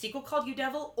and it had a sequel called You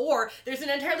Devil, or there's an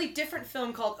entirely different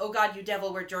film called Oh God, You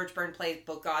Devil where George Burns plays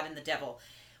both God and the devil.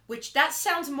 Which, that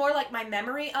sounds more like my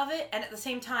memory of it, and at the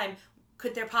same time,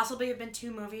 could there possibly have been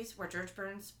 2 movies where George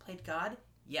Burns played God?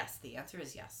 Yes, the answer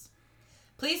is yes.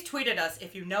 Please tweet at us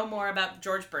if you know more about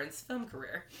George Burns' film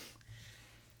career.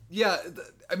 Yeah,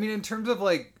 I mean, in terms of,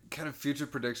 like, kind of future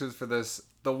predictions for this,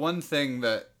 the one thing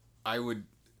that I would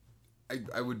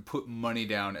put money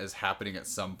down as happening at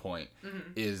some point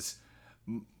is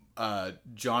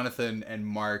Jonathan and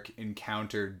Mark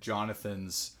encounter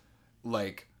Jonathan's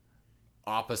like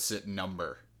opposite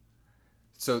number.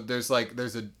 So there's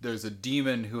a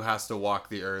demon who has to walk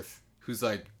the earth who's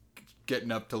like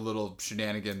getting up to little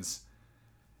shenanigans,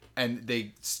 and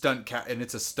they and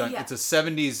it's a stunt. Yeah. It's a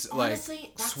 70s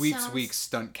honestly, sweet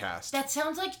stunt cast. That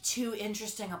sounds like too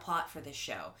interesting a plot for this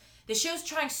show. This show's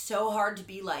trying so hard to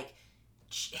be like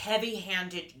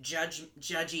heavy-handed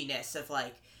judginess of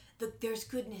like, there's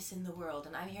goodness in the world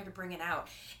and I'm here to bring it out.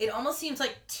 It almost seems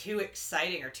like too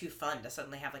exciting or too fun to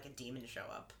suddenly have like a demon show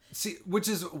up. See, which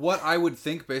is what I would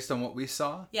think based on what we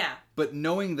saw. Yeah. But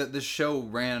knowing that this show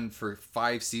ran for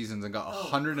 5 seasons and got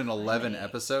 111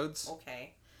 episodes.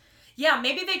 Okay. Yeah,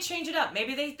 maybe they change it up.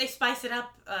 Maybe they spice it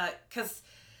up because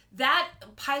that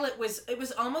pilot was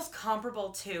almost comparable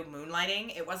to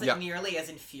Moonlighting. It wasn't nearly as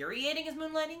infuriating as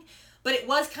Moonlighting, but it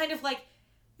was kind of like,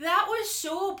 that was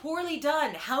so poorly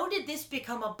done. How did this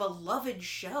become a beloved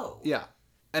show? Yeah.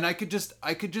 And I could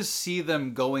just see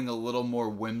them going a little more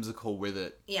whimsical with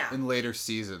it in later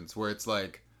seasons where it's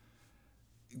like,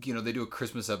 you know, they do a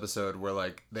Christmas episode where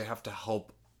like they have to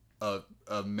help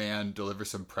a man deliver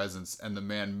some presents and the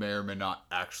man may or may not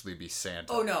actually be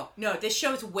Santa. Oh no, this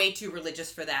show's way too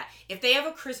religious for that. If they have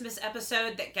a Christmas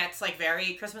episode that gets like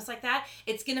very Christmas like that,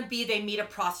 it's gonna be they meet a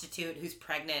prostitute who's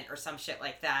pregnant or some shit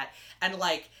like that, and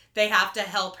like they have to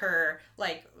help her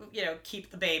like, you know,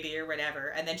 keep the baby or whatever,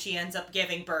 and then she ends up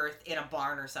giving birth in a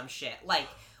barn or some shit, like,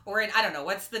 or in, I don't know,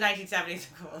 what's the 1970s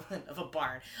equivalent of a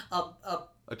barn?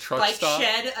 A truck bike stop?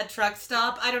 Shed, a truck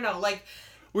stop, I don't know, like.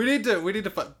 We need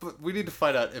to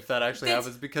find out if that actually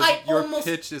happens because your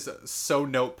pitch is so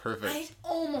note perfect. I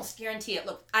almost guarantee it.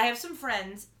 Look, I have some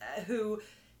friends who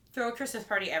throw a Christmas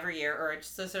party every year, or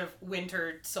just a sort of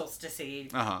winter solstice,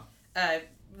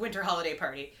 winter holiday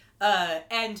party.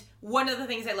 And one of the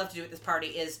things I love to do at this party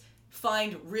is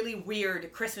find really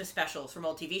weird Christmas specials from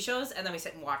old TV shows, and then we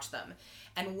sit and watch them.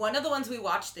 And one of the ones we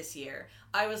watched this year,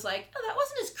 I was like, oh, that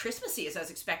wasn't as Christmassy as I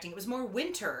was expecting. It was more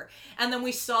winter. And then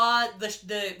we saw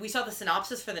the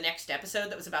synopsis for the next episode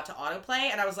that was about to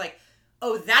autoplay, and I was like,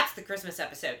 oh, that's the Christmas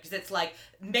episode, because it's like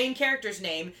main character's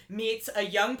name meets a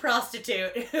young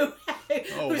prostitute who's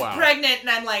pregnant, and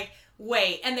I'm like,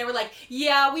 wait. And they were like,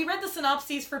 yeah, we read the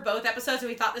synopses for both episodes,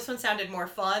 and we thought this one sounded more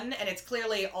fun, and it's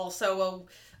clearly also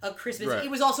a Christmas. Right.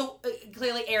 It was also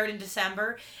clearly aired in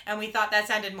December, and we thought that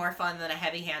sounded more fun than a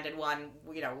heavy-handed one,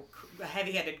 you know, a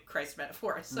heavy-handed Christ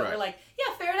metaphor. So we're like,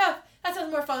 yeah, fair enough. That sounds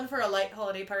more fun for a light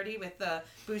holiday party with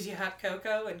boozy hot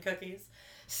cocoa and cookies.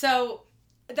 So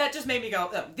that just made me go,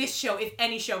 oh, this show, if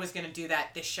any show is going to do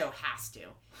that, this show has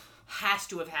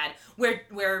to have had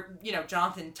where you know,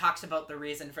 Jonathan talks about the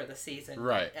reason for the season,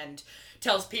 right, and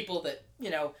tells people that you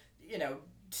know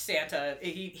Santa,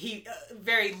 he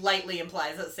very lightly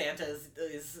implies that Santa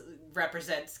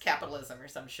represents capitalism or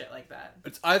some shit like that.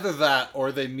 It's either that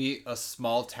or they meet a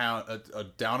small town, a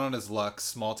down on his luck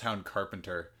small town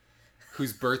carpenter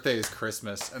whose birthday is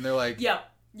Christmas, and they're like,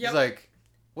 yep. He's like,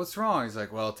 what's wrong? He's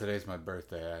like, well, today's my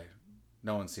birthday.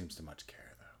 No one seems to much care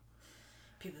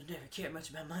though. People never care much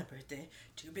about my birthday.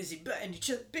 Too busy buying each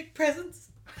other big presents,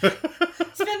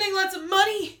 spending lots of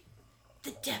money,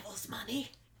 the devil's money.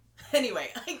 Anyway,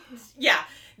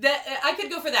 I could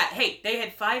go for that. Hey, they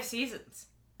had 5 seasons.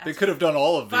 They could have done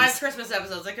all of these. 5 Christmas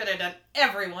episodes. They could have done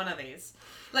every one of these.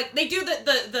 Like, they do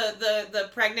the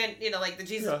pregnant, you know, like the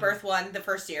Jesus birth one the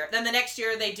first year. Then the next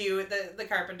year they do the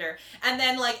carpenter. And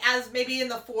then, like, as maybe in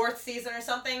the 4th season or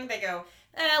something, they go,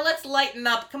 let's lighten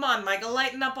up. Come on, Michael,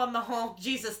 lighten up on the whole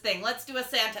Jesus thing. Let's do a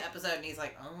Santa episode. And he's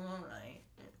like, all right.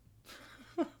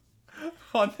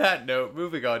 On that note,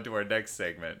 moving on to our next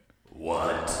segment.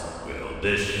 What will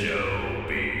this show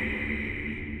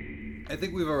be? I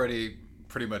think we've already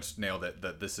pretty much nailed it,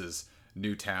 that this is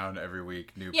new town every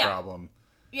week, new problem.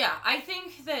 Yeah, I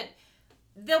think that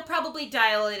they'll probably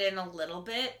dial it in a little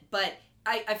bit, but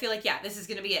I feel like, this is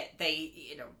going to be it. They,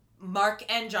 you know, Mark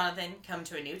and Jonathan come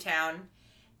to a new town,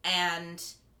 and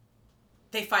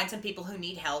they find some people who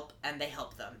need help, and they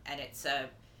help them. And it's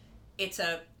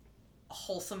a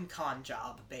wholesome con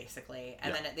job, basically.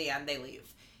 And then at the end, they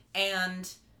leave. And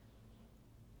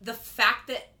the fact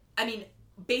that, I mean,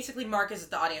 basically Mark is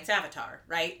the audience avatar,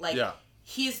 right? Like,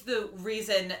 he's the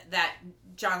reason that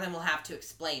Jonathan will have to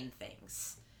explain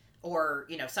things. Or,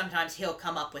 you know, sometimes he'll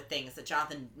come up with things that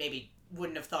Jonathan maybe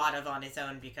wouldn't have thought of on his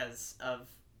own because of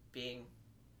being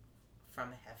from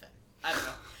heaven. I don't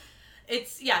know.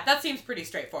 That seems pretty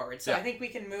straightforward. So I think we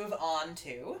can move on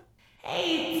to...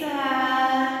 Hey,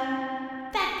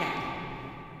 that guy.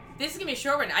 This is going to be a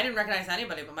short one. I didn't recognize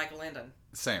anybody but Michael Landon.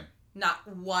 Same. Not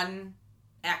one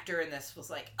actor in this was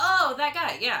like, oh, that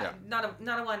guy. Yeah. Not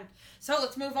a one. So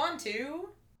let's move on to...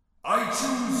 I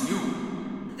Choose You.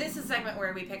 This is a segment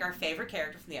where we pick our favorite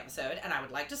character from the episode, and I would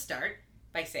like to start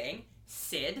by saying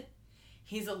Sid.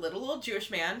 He's a little old Jewish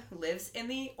man who lives in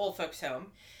the old folks'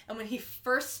 home. And when he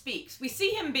first speaks, we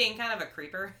see him being kind of a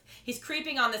creeper. He's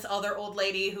creeping on this other old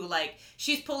lady who, like,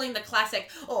 she's pulling the classic,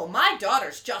 oh, my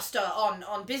daughter's just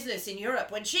on business in Europe.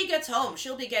 When she gets home,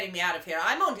 she'll be getting me out of here.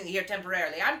 I'm only here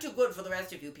temporarily. I'm too good for the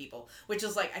rest of you people. Which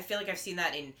is, like, I feel like I've seen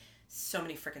that in so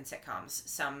many freaking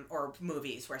sitcoms, or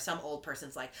movies, where some old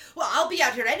person's like, well, I'll be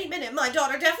out here any minute. My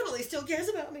daughter definitely still cares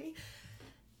about me.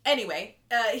 Anyway,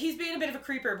 he's being a bit of a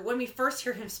creeper, but when we first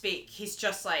hear him speak, he's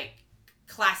just, like,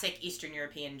 classic Eastern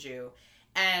European Jew.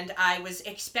 And I was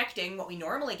expecting what we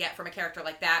normally get from a character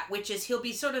like that, which is he'll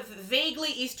be sort of vaguely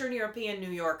Eastern European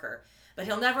New Yorker, but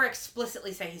he'll never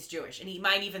explicitly say he's Jewish, and he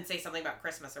might even say something about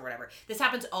Christmas or whatever. This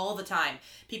happens all the time.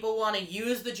 People want to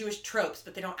use the Jewish tropes,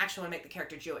 but they don't actually want to make the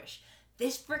character Jewish.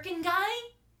 This frickin' guy,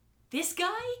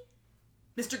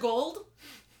 Mr. Gold,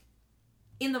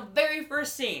 in the very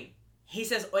first scene, he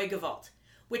says Oi Gewalt,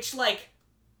 which, like,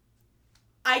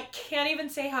 I can't even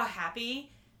say how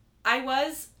happy I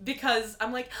was, because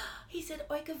I'm like, he said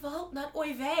Oi Gewalt, not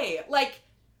Oy vey. Like,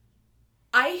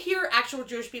 I hear actual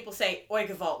Jewish people say Oi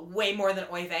Gewalt way more than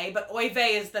Oy vey, but Oy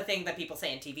vey is the thing that people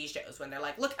say in TV shows when they're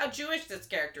like, look how Jewish this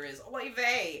character is, Oy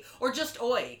vey, or just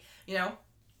Oi, you know?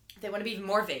 They want to be even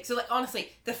more vague. So, like, honestly,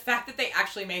 the fact that they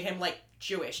actually made him, like,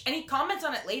 Jewish, and he comments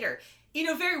on it later, in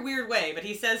a very weird way, but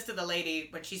he says to the lady,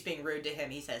 when she's being rude to him,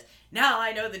 he says, now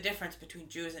I know the difference between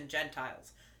Jews and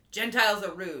Gentiles. Gentiles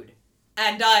are rude,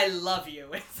 and I love you.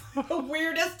 It's the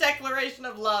weirdest declaration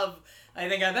of love I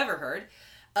think I've ever heard.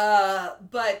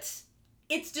 But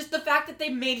it's just the fact that they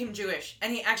made him Jewish,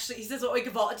 and he says, Oi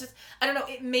Gewalt, I don't know,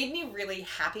 it made me really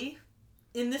happy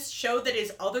in this show that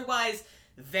is otherwise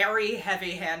very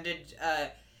heavy-handed,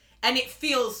 and it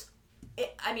feels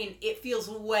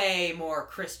way more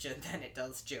Christian than it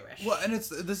does Jewish. Well, and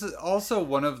this is also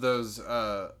one of those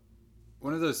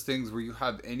things where you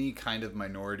have any kind of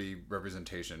minority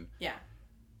representation. Yeah.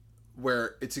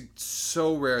 Where it's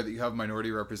so rare that you have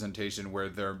minority representation where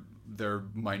their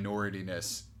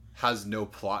minorityness has no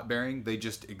plot bearing. They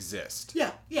just exist.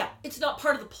 Yeah. It's not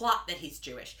part of the plot that he's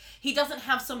Jewish. He doesn't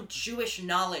have some Jewish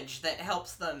knowledge that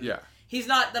helps them. Yeah. He's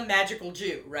not the magical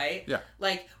Jew, right? Yeah.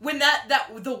 Like, when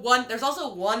there's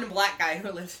also one black guy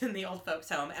who lives in the old folks'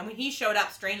 home, and when he showed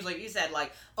up, strangely, you said,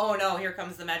 like, oh no, here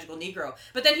comes the magical Negro.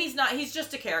 But then he's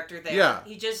just a character there. Yeah.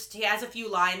 He has a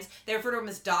few lines. They refer to him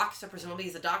as Doc, so presumably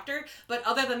he's a doctor. But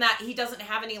other than that, he doesn't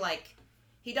have any, like,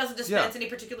 he doesn't dispense any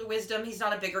particular wisdom. He's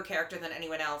not a bigger character than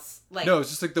anyone else. Like, no,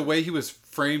 it's just like the way he was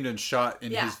framed and shot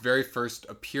in his very first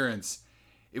appearance.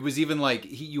 It was even like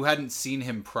you hadn't seen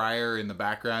him prior in the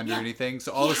background or anything.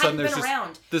 So all of a sudden there's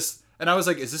just this, and I was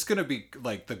like, is this going to be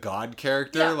like the God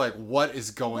character? Yeah. Like, what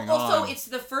is going on? Also, it's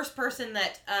the first person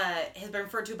that has been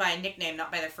referred to by a nickname,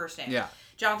 not by their first name. Yeah.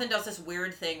 Jonathan does this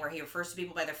weird thing where he refers to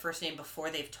people by their first name before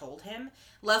they've told him.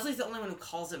 Leslie's the only one who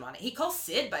calls him on it. He calls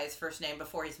Sid by his first name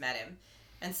before he's met him.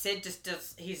 And Sid just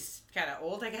does, he's kind of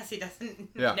old, I guess he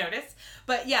doesn't notice.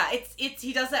 But yeah, it's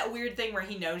he does that weird thing where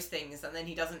he knows things and then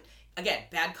he doesn't, again,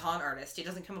 bad con artist, he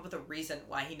doesn't come up with a reason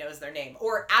why he knows their name.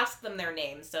 Or ask them their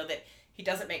name so that he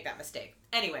doesn't make that mistake.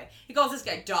 Anyway, he calls this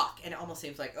guy Doc, and it almost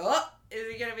seems like, oh,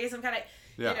 is he going to be some kind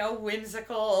of,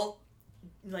 whimsical,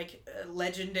 like,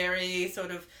 legendary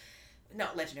sort of,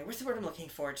 not legendary, what's the word I'm looking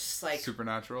for? Just like...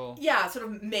 supernatural? Yeah, sort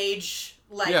of mage,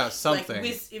 like... Yeah, something.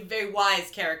 Like, very wise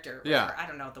character. Yeah. I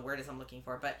don't know what the word is I'm looking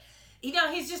for, but...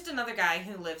 he's just another guy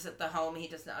who lives at the home. He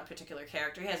does not a particular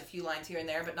character. He has a few lines here and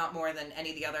there, but not more than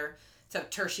any of the other sort of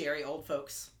tertiary old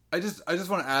folks. I just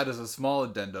want to add as a small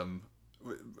addendum,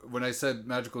 when I said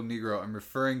magical Negro, I'm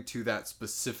referring to that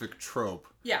specific trope.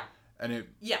 Yeah. And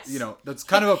yes. That's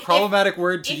kind of a problematic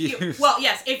word to use.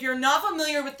 If you're not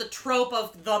familiar with the trope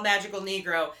of the magical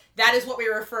Negro, that is what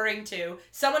we're referring to.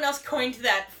 Someone else coined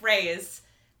that phrase.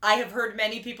 I have heard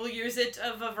many people use it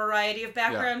of a variety of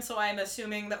backgrounds, so I'm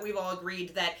assuming that we've all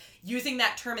agreed that using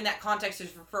that term in that context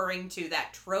is referring to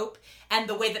that trope and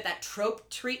the way that trope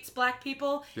treats black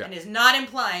people, and is not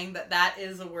implying that that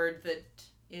is a word that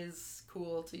is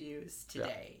cool to use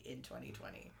today in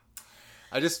 2020.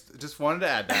 I just wanted to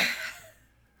add that.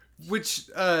 Which,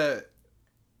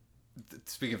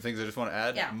 speaking of things I just want to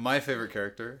add, my favorite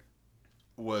character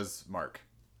was Mark.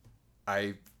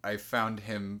 I found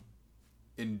him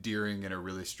endearing in a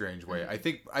really strange way.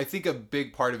 Mm-hmm. I think a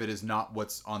big part of it is not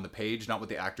what's on the page, not what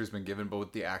the actor's been given, but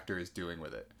what the actor is doing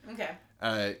with it.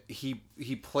 Okay.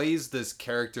 He plays this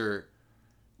character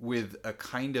with a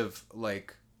kind of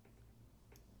like,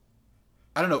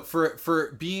 I don't know,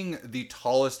 for being the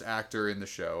tallest actor in the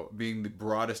show, being the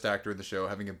broadest actor in the show,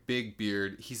 having a big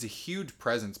beard, he's a huge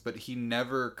presence, but he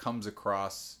never comes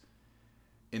across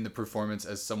in the performance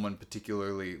as someone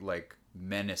particularly like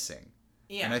menacing.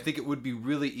 Yeah. And I think it would be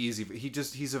really easy. But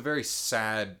he's a very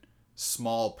sad,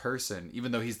 small person,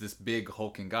 even though he's this big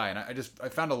hulking guy. And I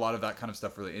found a lot of that kind of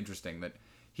stuff really interesting, that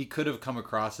he could have come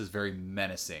across as very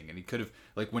menacing, and he could have,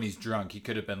 like, when he's drunk, he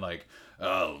could have been like,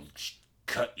 "Oh,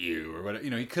 cut you," or whatever.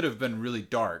 He could have been really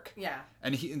dark. Yeah.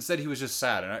 And instead he was just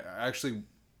sad. And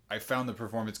I found the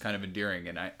performance kind of endearing,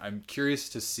 and I'm curious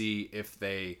to see if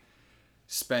they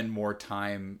spend more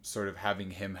time sort of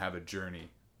having him have a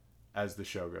journey as the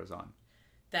show goes on.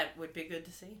 That would be good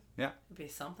to see. Yeah. It'd be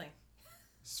something.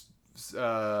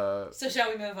 So shall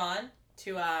we move on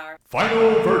to our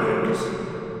Final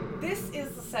verdict. This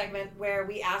is the segment where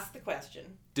we ask the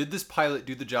question. Did this pilot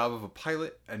do the job of a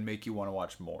pilot and make you want to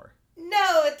watch more?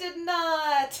 No, it did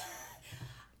not.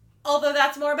 Although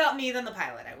that's more about me than the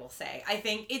pilot, I will say. I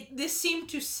think this seemed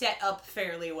to set up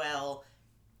fairly well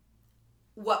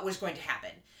what was going to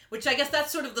happen. Which I guess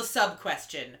that's sort of the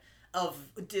sub-question of,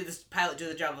 did this pilot do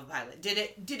the job of a pilot? Did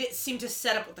it seem to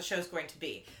set up what the show's going to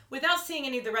be? Without seeing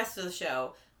any of the rest of the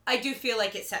show, I do feel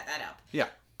like it set that up. Yeah.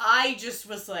 I just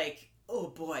was like, oh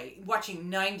boy, watching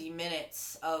 90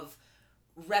 minutes of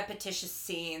repetitious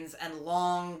scenes and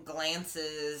long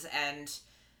glances and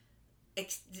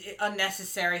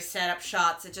unnecessary setup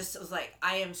shots. It just was like,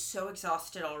 I am so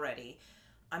exhausted already.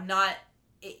 I'm not...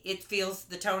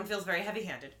 the tone feels very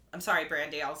heavy-handed. I'm sorry,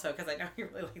 Brandy, also, because I know you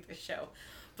really like this show.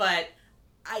 But,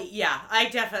 I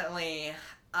definitely...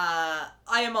 I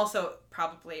am also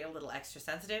probably a little extra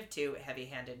sensitive to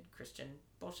heavy-handed Christian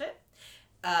bullshit,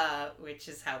 which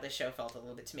is how this show felt a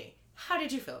little bit to me. How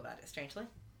did you feel about it, strangely?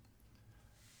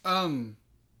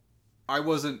 I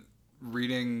wasn't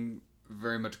reading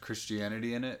very much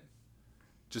Christianity in it,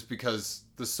 just because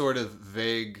the sort of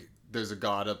vague, there's a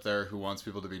God up there who wants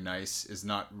people to be nice, is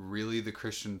not really the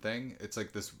Christian thing. It's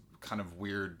like this kind of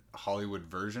weird Hollywood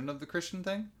version of the Christian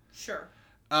thing. Sure.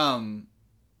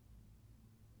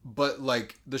 But,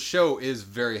 like, the show is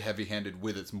very heavy-handed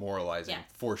with its moralizing,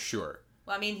 for sure.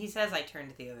 Well, I mean, he says, I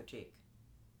turned the other cheek.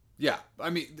 Yeah, I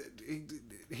mean,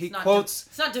 he It's quotes...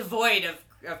 It's not devoid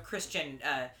of Christian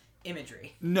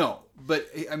imagery. No, but,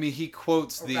 I mean, he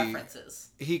quotes the... references.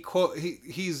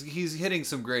 He's hitting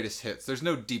some greatest hits. There's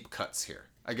no deep cuts here,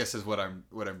 I guess is what I'm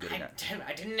getting at.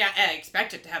 I didn't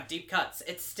expect it to have deep cuts.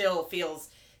 It still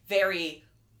feels very...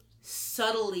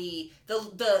 subtly,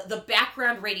 the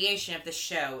background radiation of the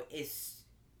show is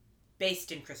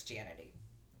based in Christianity.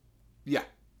 Yeah,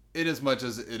 in as much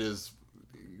as it is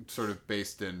sort of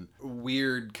based in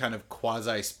weird kind of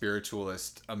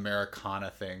quasi-spiritualist Americana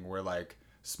thing where, like,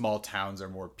 small towns are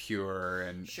more pure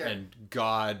and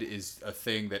God is a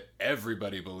thing that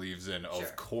everybody believes in,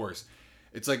 of course.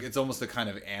 It's like, it's almost a kind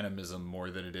of animism more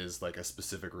than it is like a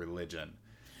specific religion.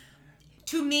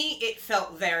 To me, it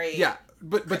felt very... Yeah,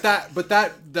 but that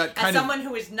kind as someone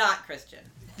who is not Christian.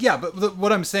 Yeah, but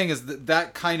what I'm saying is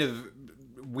that kind of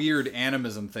weird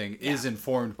animism thing is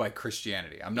informed by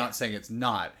Christianity. I'm not saying it's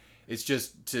not. It's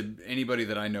just, to anybody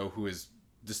that I know who is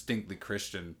distinctly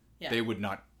Christian, they would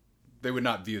not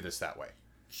view this that way.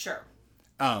 Sure.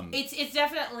 It's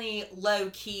definitely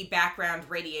low-key background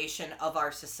radiation of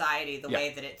our society, the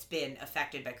way that it's been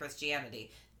affected by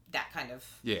Christianity. That kind of...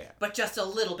 Yeah. But just a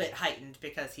little bit heightened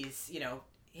because he's,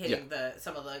 hitting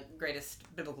some of the greatest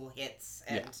biblical hits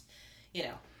and,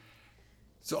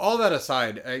 So all that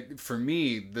aside, for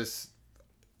me, this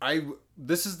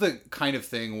is the kind of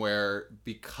thing where,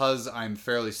 because I'm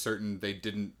fairly certain they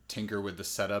didn't tinker with the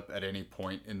setup at any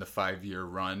point in the 5-year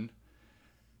run,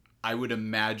 I would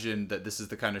imagine that this is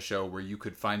the kind of show where you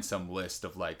could find some list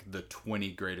of, like, the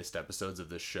 20 greatest episodes of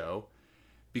this show.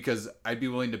 Because I'd be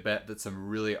willing to bet that some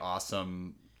really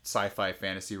awesome sci-fi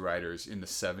fantasy writers in the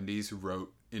 70s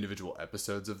wrote individual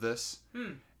episodes of this.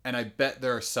 And I bet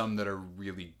there are some that are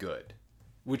really good.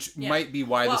 Which might be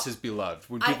why this is beloved.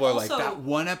 When people are like, that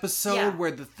one episode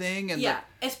where the thing and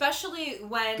especially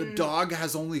when the dog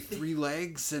has only 3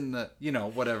 legs and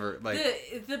whatever. Like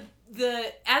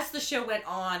the as the show went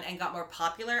on and got more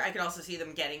popular, I could also see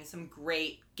them getting some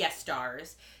great guest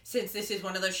stars. Since this is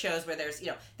one of those shows where there's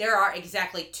there are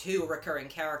exactly 2 recurring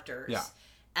characters. Yeah.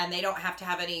 And they don't have to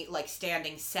have any like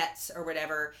standing sets or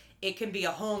whatever. It can be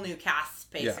a whole new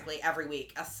cast basically every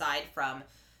week, aside from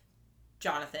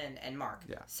Jonathan and Mark.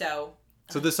 Yeah. So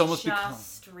this almost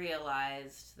just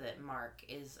realized that Mark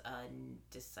is a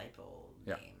disciple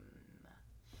name.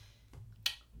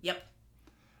 Yep.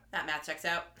 That math checks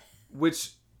out.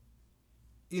 Which,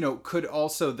 could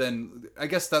also then... I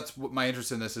guess that's what my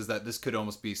interest in this is, that this could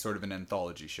almost be sort of an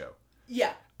anthology show.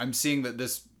 Yeah. I'm seeing that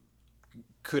this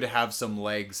could have some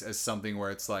legs as something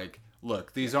where it's like,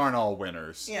 look, these aren't all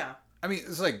winners. Yeah. I mean,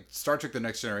 it's like Star Trek The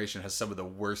Next Generation has some of the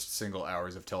worst single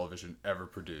hours of television ever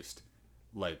produced.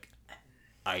 Like,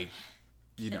 I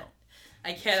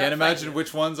can't imagine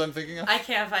which ones I'm thinking of. I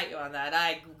can't fight you on that.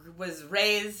 I was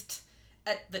raised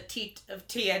at the teat of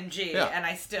TNG, and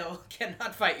I still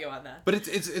cannot fight you on that. But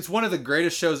it's one of the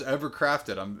greatest shows ever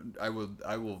crafted.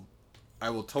 I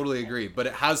will totally agree. But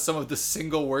it has some of the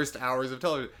single worst hours of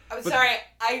television. I'm sorry.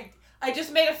 I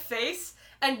just made a face.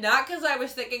 And not because I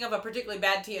was thinking of a particularly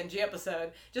bad TNG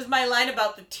episode. Just my line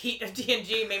about the teat of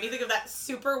TNG made me think of that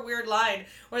super weird line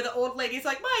where the old lady's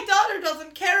like, my daughter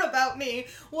doesn't care about me.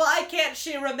 Why can't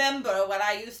she remember when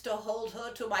I used to hold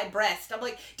her to my breast? I'm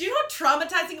like, do you know how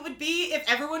traumatizing it would be if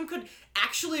everyone could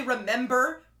actually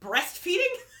remember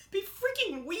breastfeeding? It'd be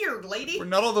freaking weird, lady. We're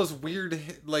not all those weird,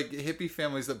 like, hippie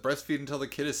families that breastfeed until the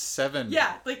kid is 7.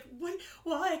 Yeah, like,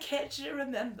 why can't you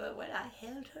remember when I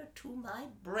held her to my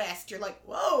breast? You're like,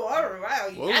 whoa,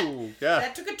 wow.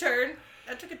 That took a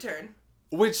turn.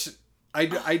 Which,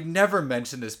 I never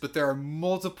mentioned this, but there are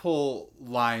multiple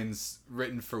lines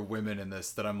written for women in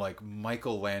this that I'm like,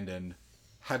 Michael Landon,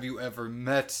 have you ever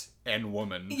met an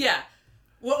woman? Yeah.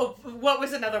 What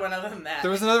was another one other than that?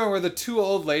 There was another one where the two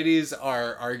old ladies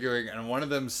are arguing, and one of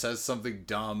them says something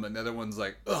dumb, and the other one's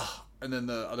like, ugh. And then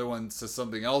the other one says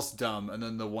something else dumb, and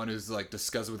then the one who's like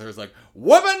discussing with her is like,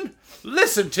 woman,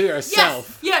 listen to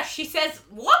yourself. Yes, she says,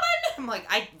 woman. I'm like,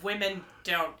 women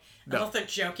don't. Unless they're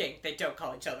joking, they don't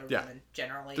call each other women,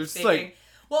 generally speaking. Like,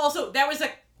 well, also, that was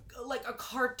a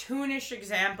cartoonish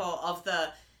example of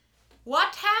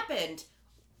what happened.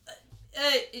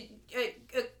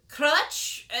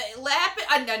 Crutch, lap.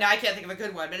 No, I can't think of a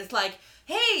good one. But it's like,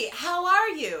 hey, how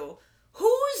are you?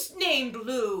 Who's named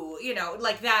Lou? You know,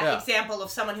 like that example of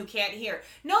someone who can't hear.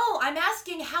 No, I'm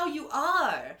asking how you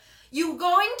are. You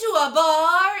going to a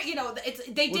bar? You know,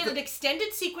 they did an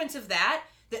extended sequence of that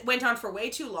went on for way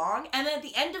too long. And then at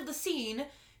the end of the scene,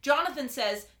 Jonathan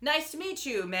says, nice to meet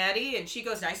you, Maddie. And she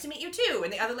goes, nice to meet you too.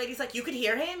 And the other lady's like, you could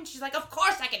hear him? She's like, of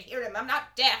course I can hear him. I'm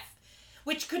not deaf.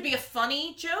 Which could be a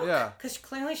funny joke, because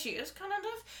clearly she is kind of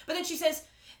deaf. But then she says,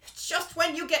 it's just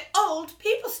when you get old,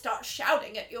 people start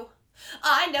shouting at you.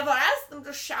 I never asked them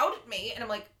to shout at me. And I'm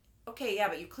like, okay, yeah,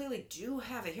 but you clearly do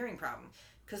have a hearing problem.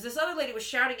 Because this other lady was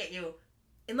shouting at you,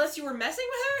 unless you were messing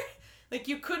with her. Like,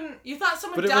 you thought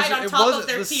someone died on top of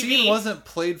their TV. The scene wasn't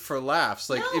played for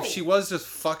laughs. Like, if she was just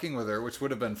fucking with her, which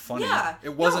would have been funny,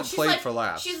 it wasn't played for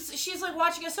laughs. She's like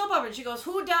watching a soap opera, and she goes,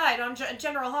 who died on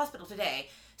General Hospital today?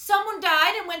 Someone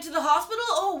died and went to the hospital?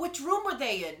 Oh, which room were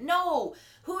they in? No.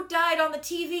 Who died on the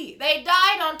TV? They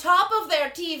died on top of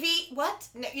their TV. What?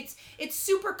 No, it's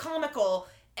super comical,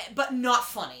 but not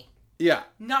funny. Yeah.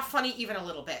 Not funny even a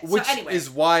little bit. Which so anyway. is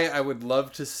why I would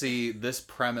love to see this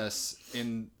premise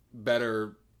in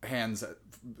better hands,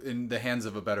 in the hands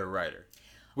of a better writer.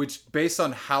 Which, based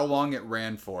on how long it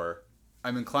ran for,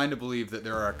 I'm inclined to believe that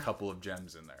there are a couple of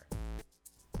gems in there.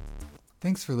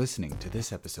 Thanks for listening to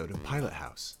this episode of Pilot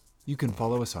House. You can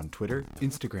follow us on Twitter,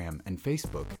 Instagram, and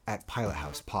Facebook at Pilot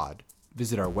House Pod.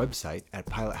 Visit our website at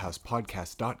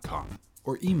pilothousepodcast.com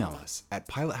or email us at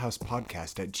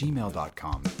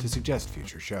pilothousepodcast@gmail.com to suggest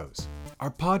future shows.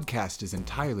 Our podcast is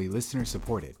entirely listener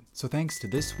supported, so thanks to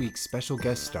this week's special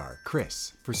guest star,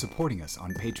 Chris, for supporting us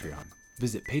on Patreon.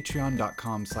 Visit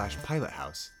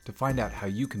patreon.com/pilothouse to find out how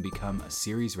you can become a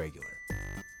series regular.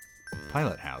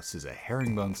 Pilot House is a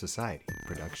Herringbone Society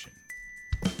production.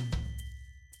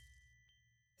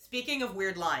 Speaking of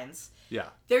weird lines,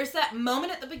 there's that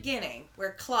moment at the beginning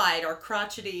where Clyde, our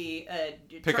crotchety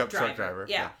truck driver,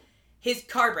 his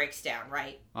car breaks down,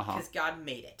 right? Because God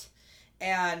made it.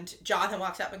 And Jonathan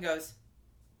walks up and goes,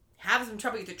 having some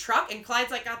trouble with the truck, and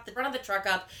Clyde's like got the front of the truck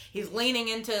up, he's leaning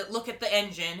in to look at the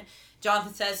engine.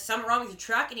 Jonathan says, something wrong with the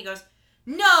truck? And he goes,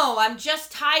 no, I'm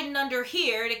just hiding under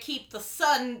here to keep the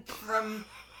sun from...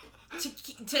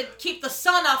 To keep the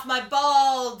sun off my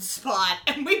bald spot.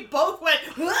 And we both went,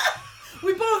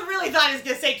 we both really thought he was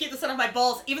going to say keep the sun off my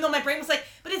balls, even though my brain was like,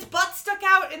 but his butt stuck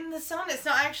out in the sun. It's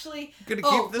not actually gonna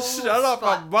keep the sun off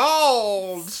my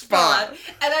bald spot.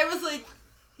 And I was like,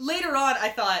 later on I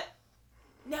thought,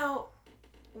 now,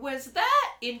 was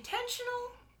that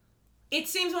intentional? It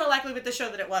seems more likely with the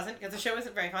show that it wasn't, because the show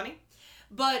isn't very funny.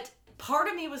 But part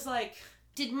of me was like,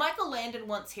 did Michael Landon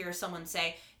once hear someone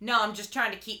say, no, I'm just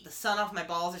trying to keep the sun off my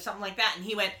balls or something like that? And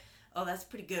he went, oh, that's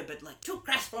pretty good, but like, too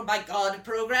crass for my God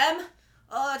program.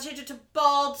 Oh, change it to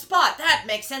bald spot. That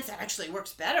makes sense. That actually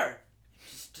works better.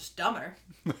 It's just dumber.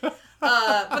 But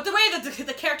the way that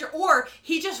the character, or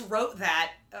he just wrote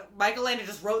that, Michael Landon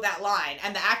just wrote that line,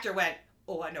 and the actor went,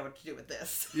 oh, I know what to do with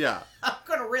this. Yeah. I'm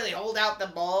going to really hold out the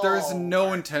ball. There's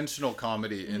no intentional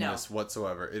comedy in this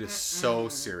whatsoever. It is so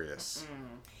serious.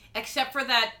 Except for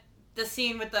the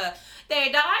scene with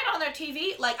they died on their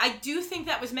TV. Like, I do think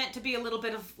that was meant to be a little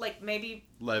bit of, like, maybe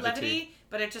levity,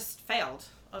 but it just failed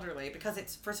utterly because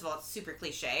it's, first of all, it's super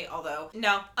cliche. Although,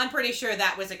 no, I'm pretty sure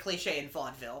that was a cliche in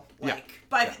vaudeville. Like,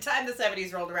 by the time the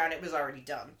 70s rolled around, it was already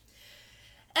done.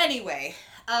 Anyway,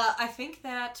 I think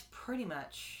that pretty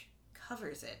much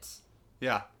covers it.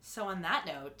 Yeah. So on that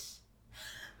note,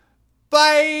 bye!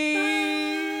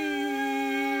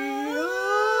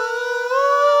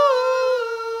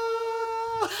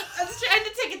 I was trying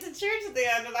to take it to church at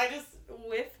the end and I just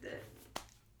whiffed it.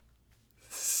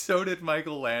 So did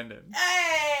Michael Landon. Hey!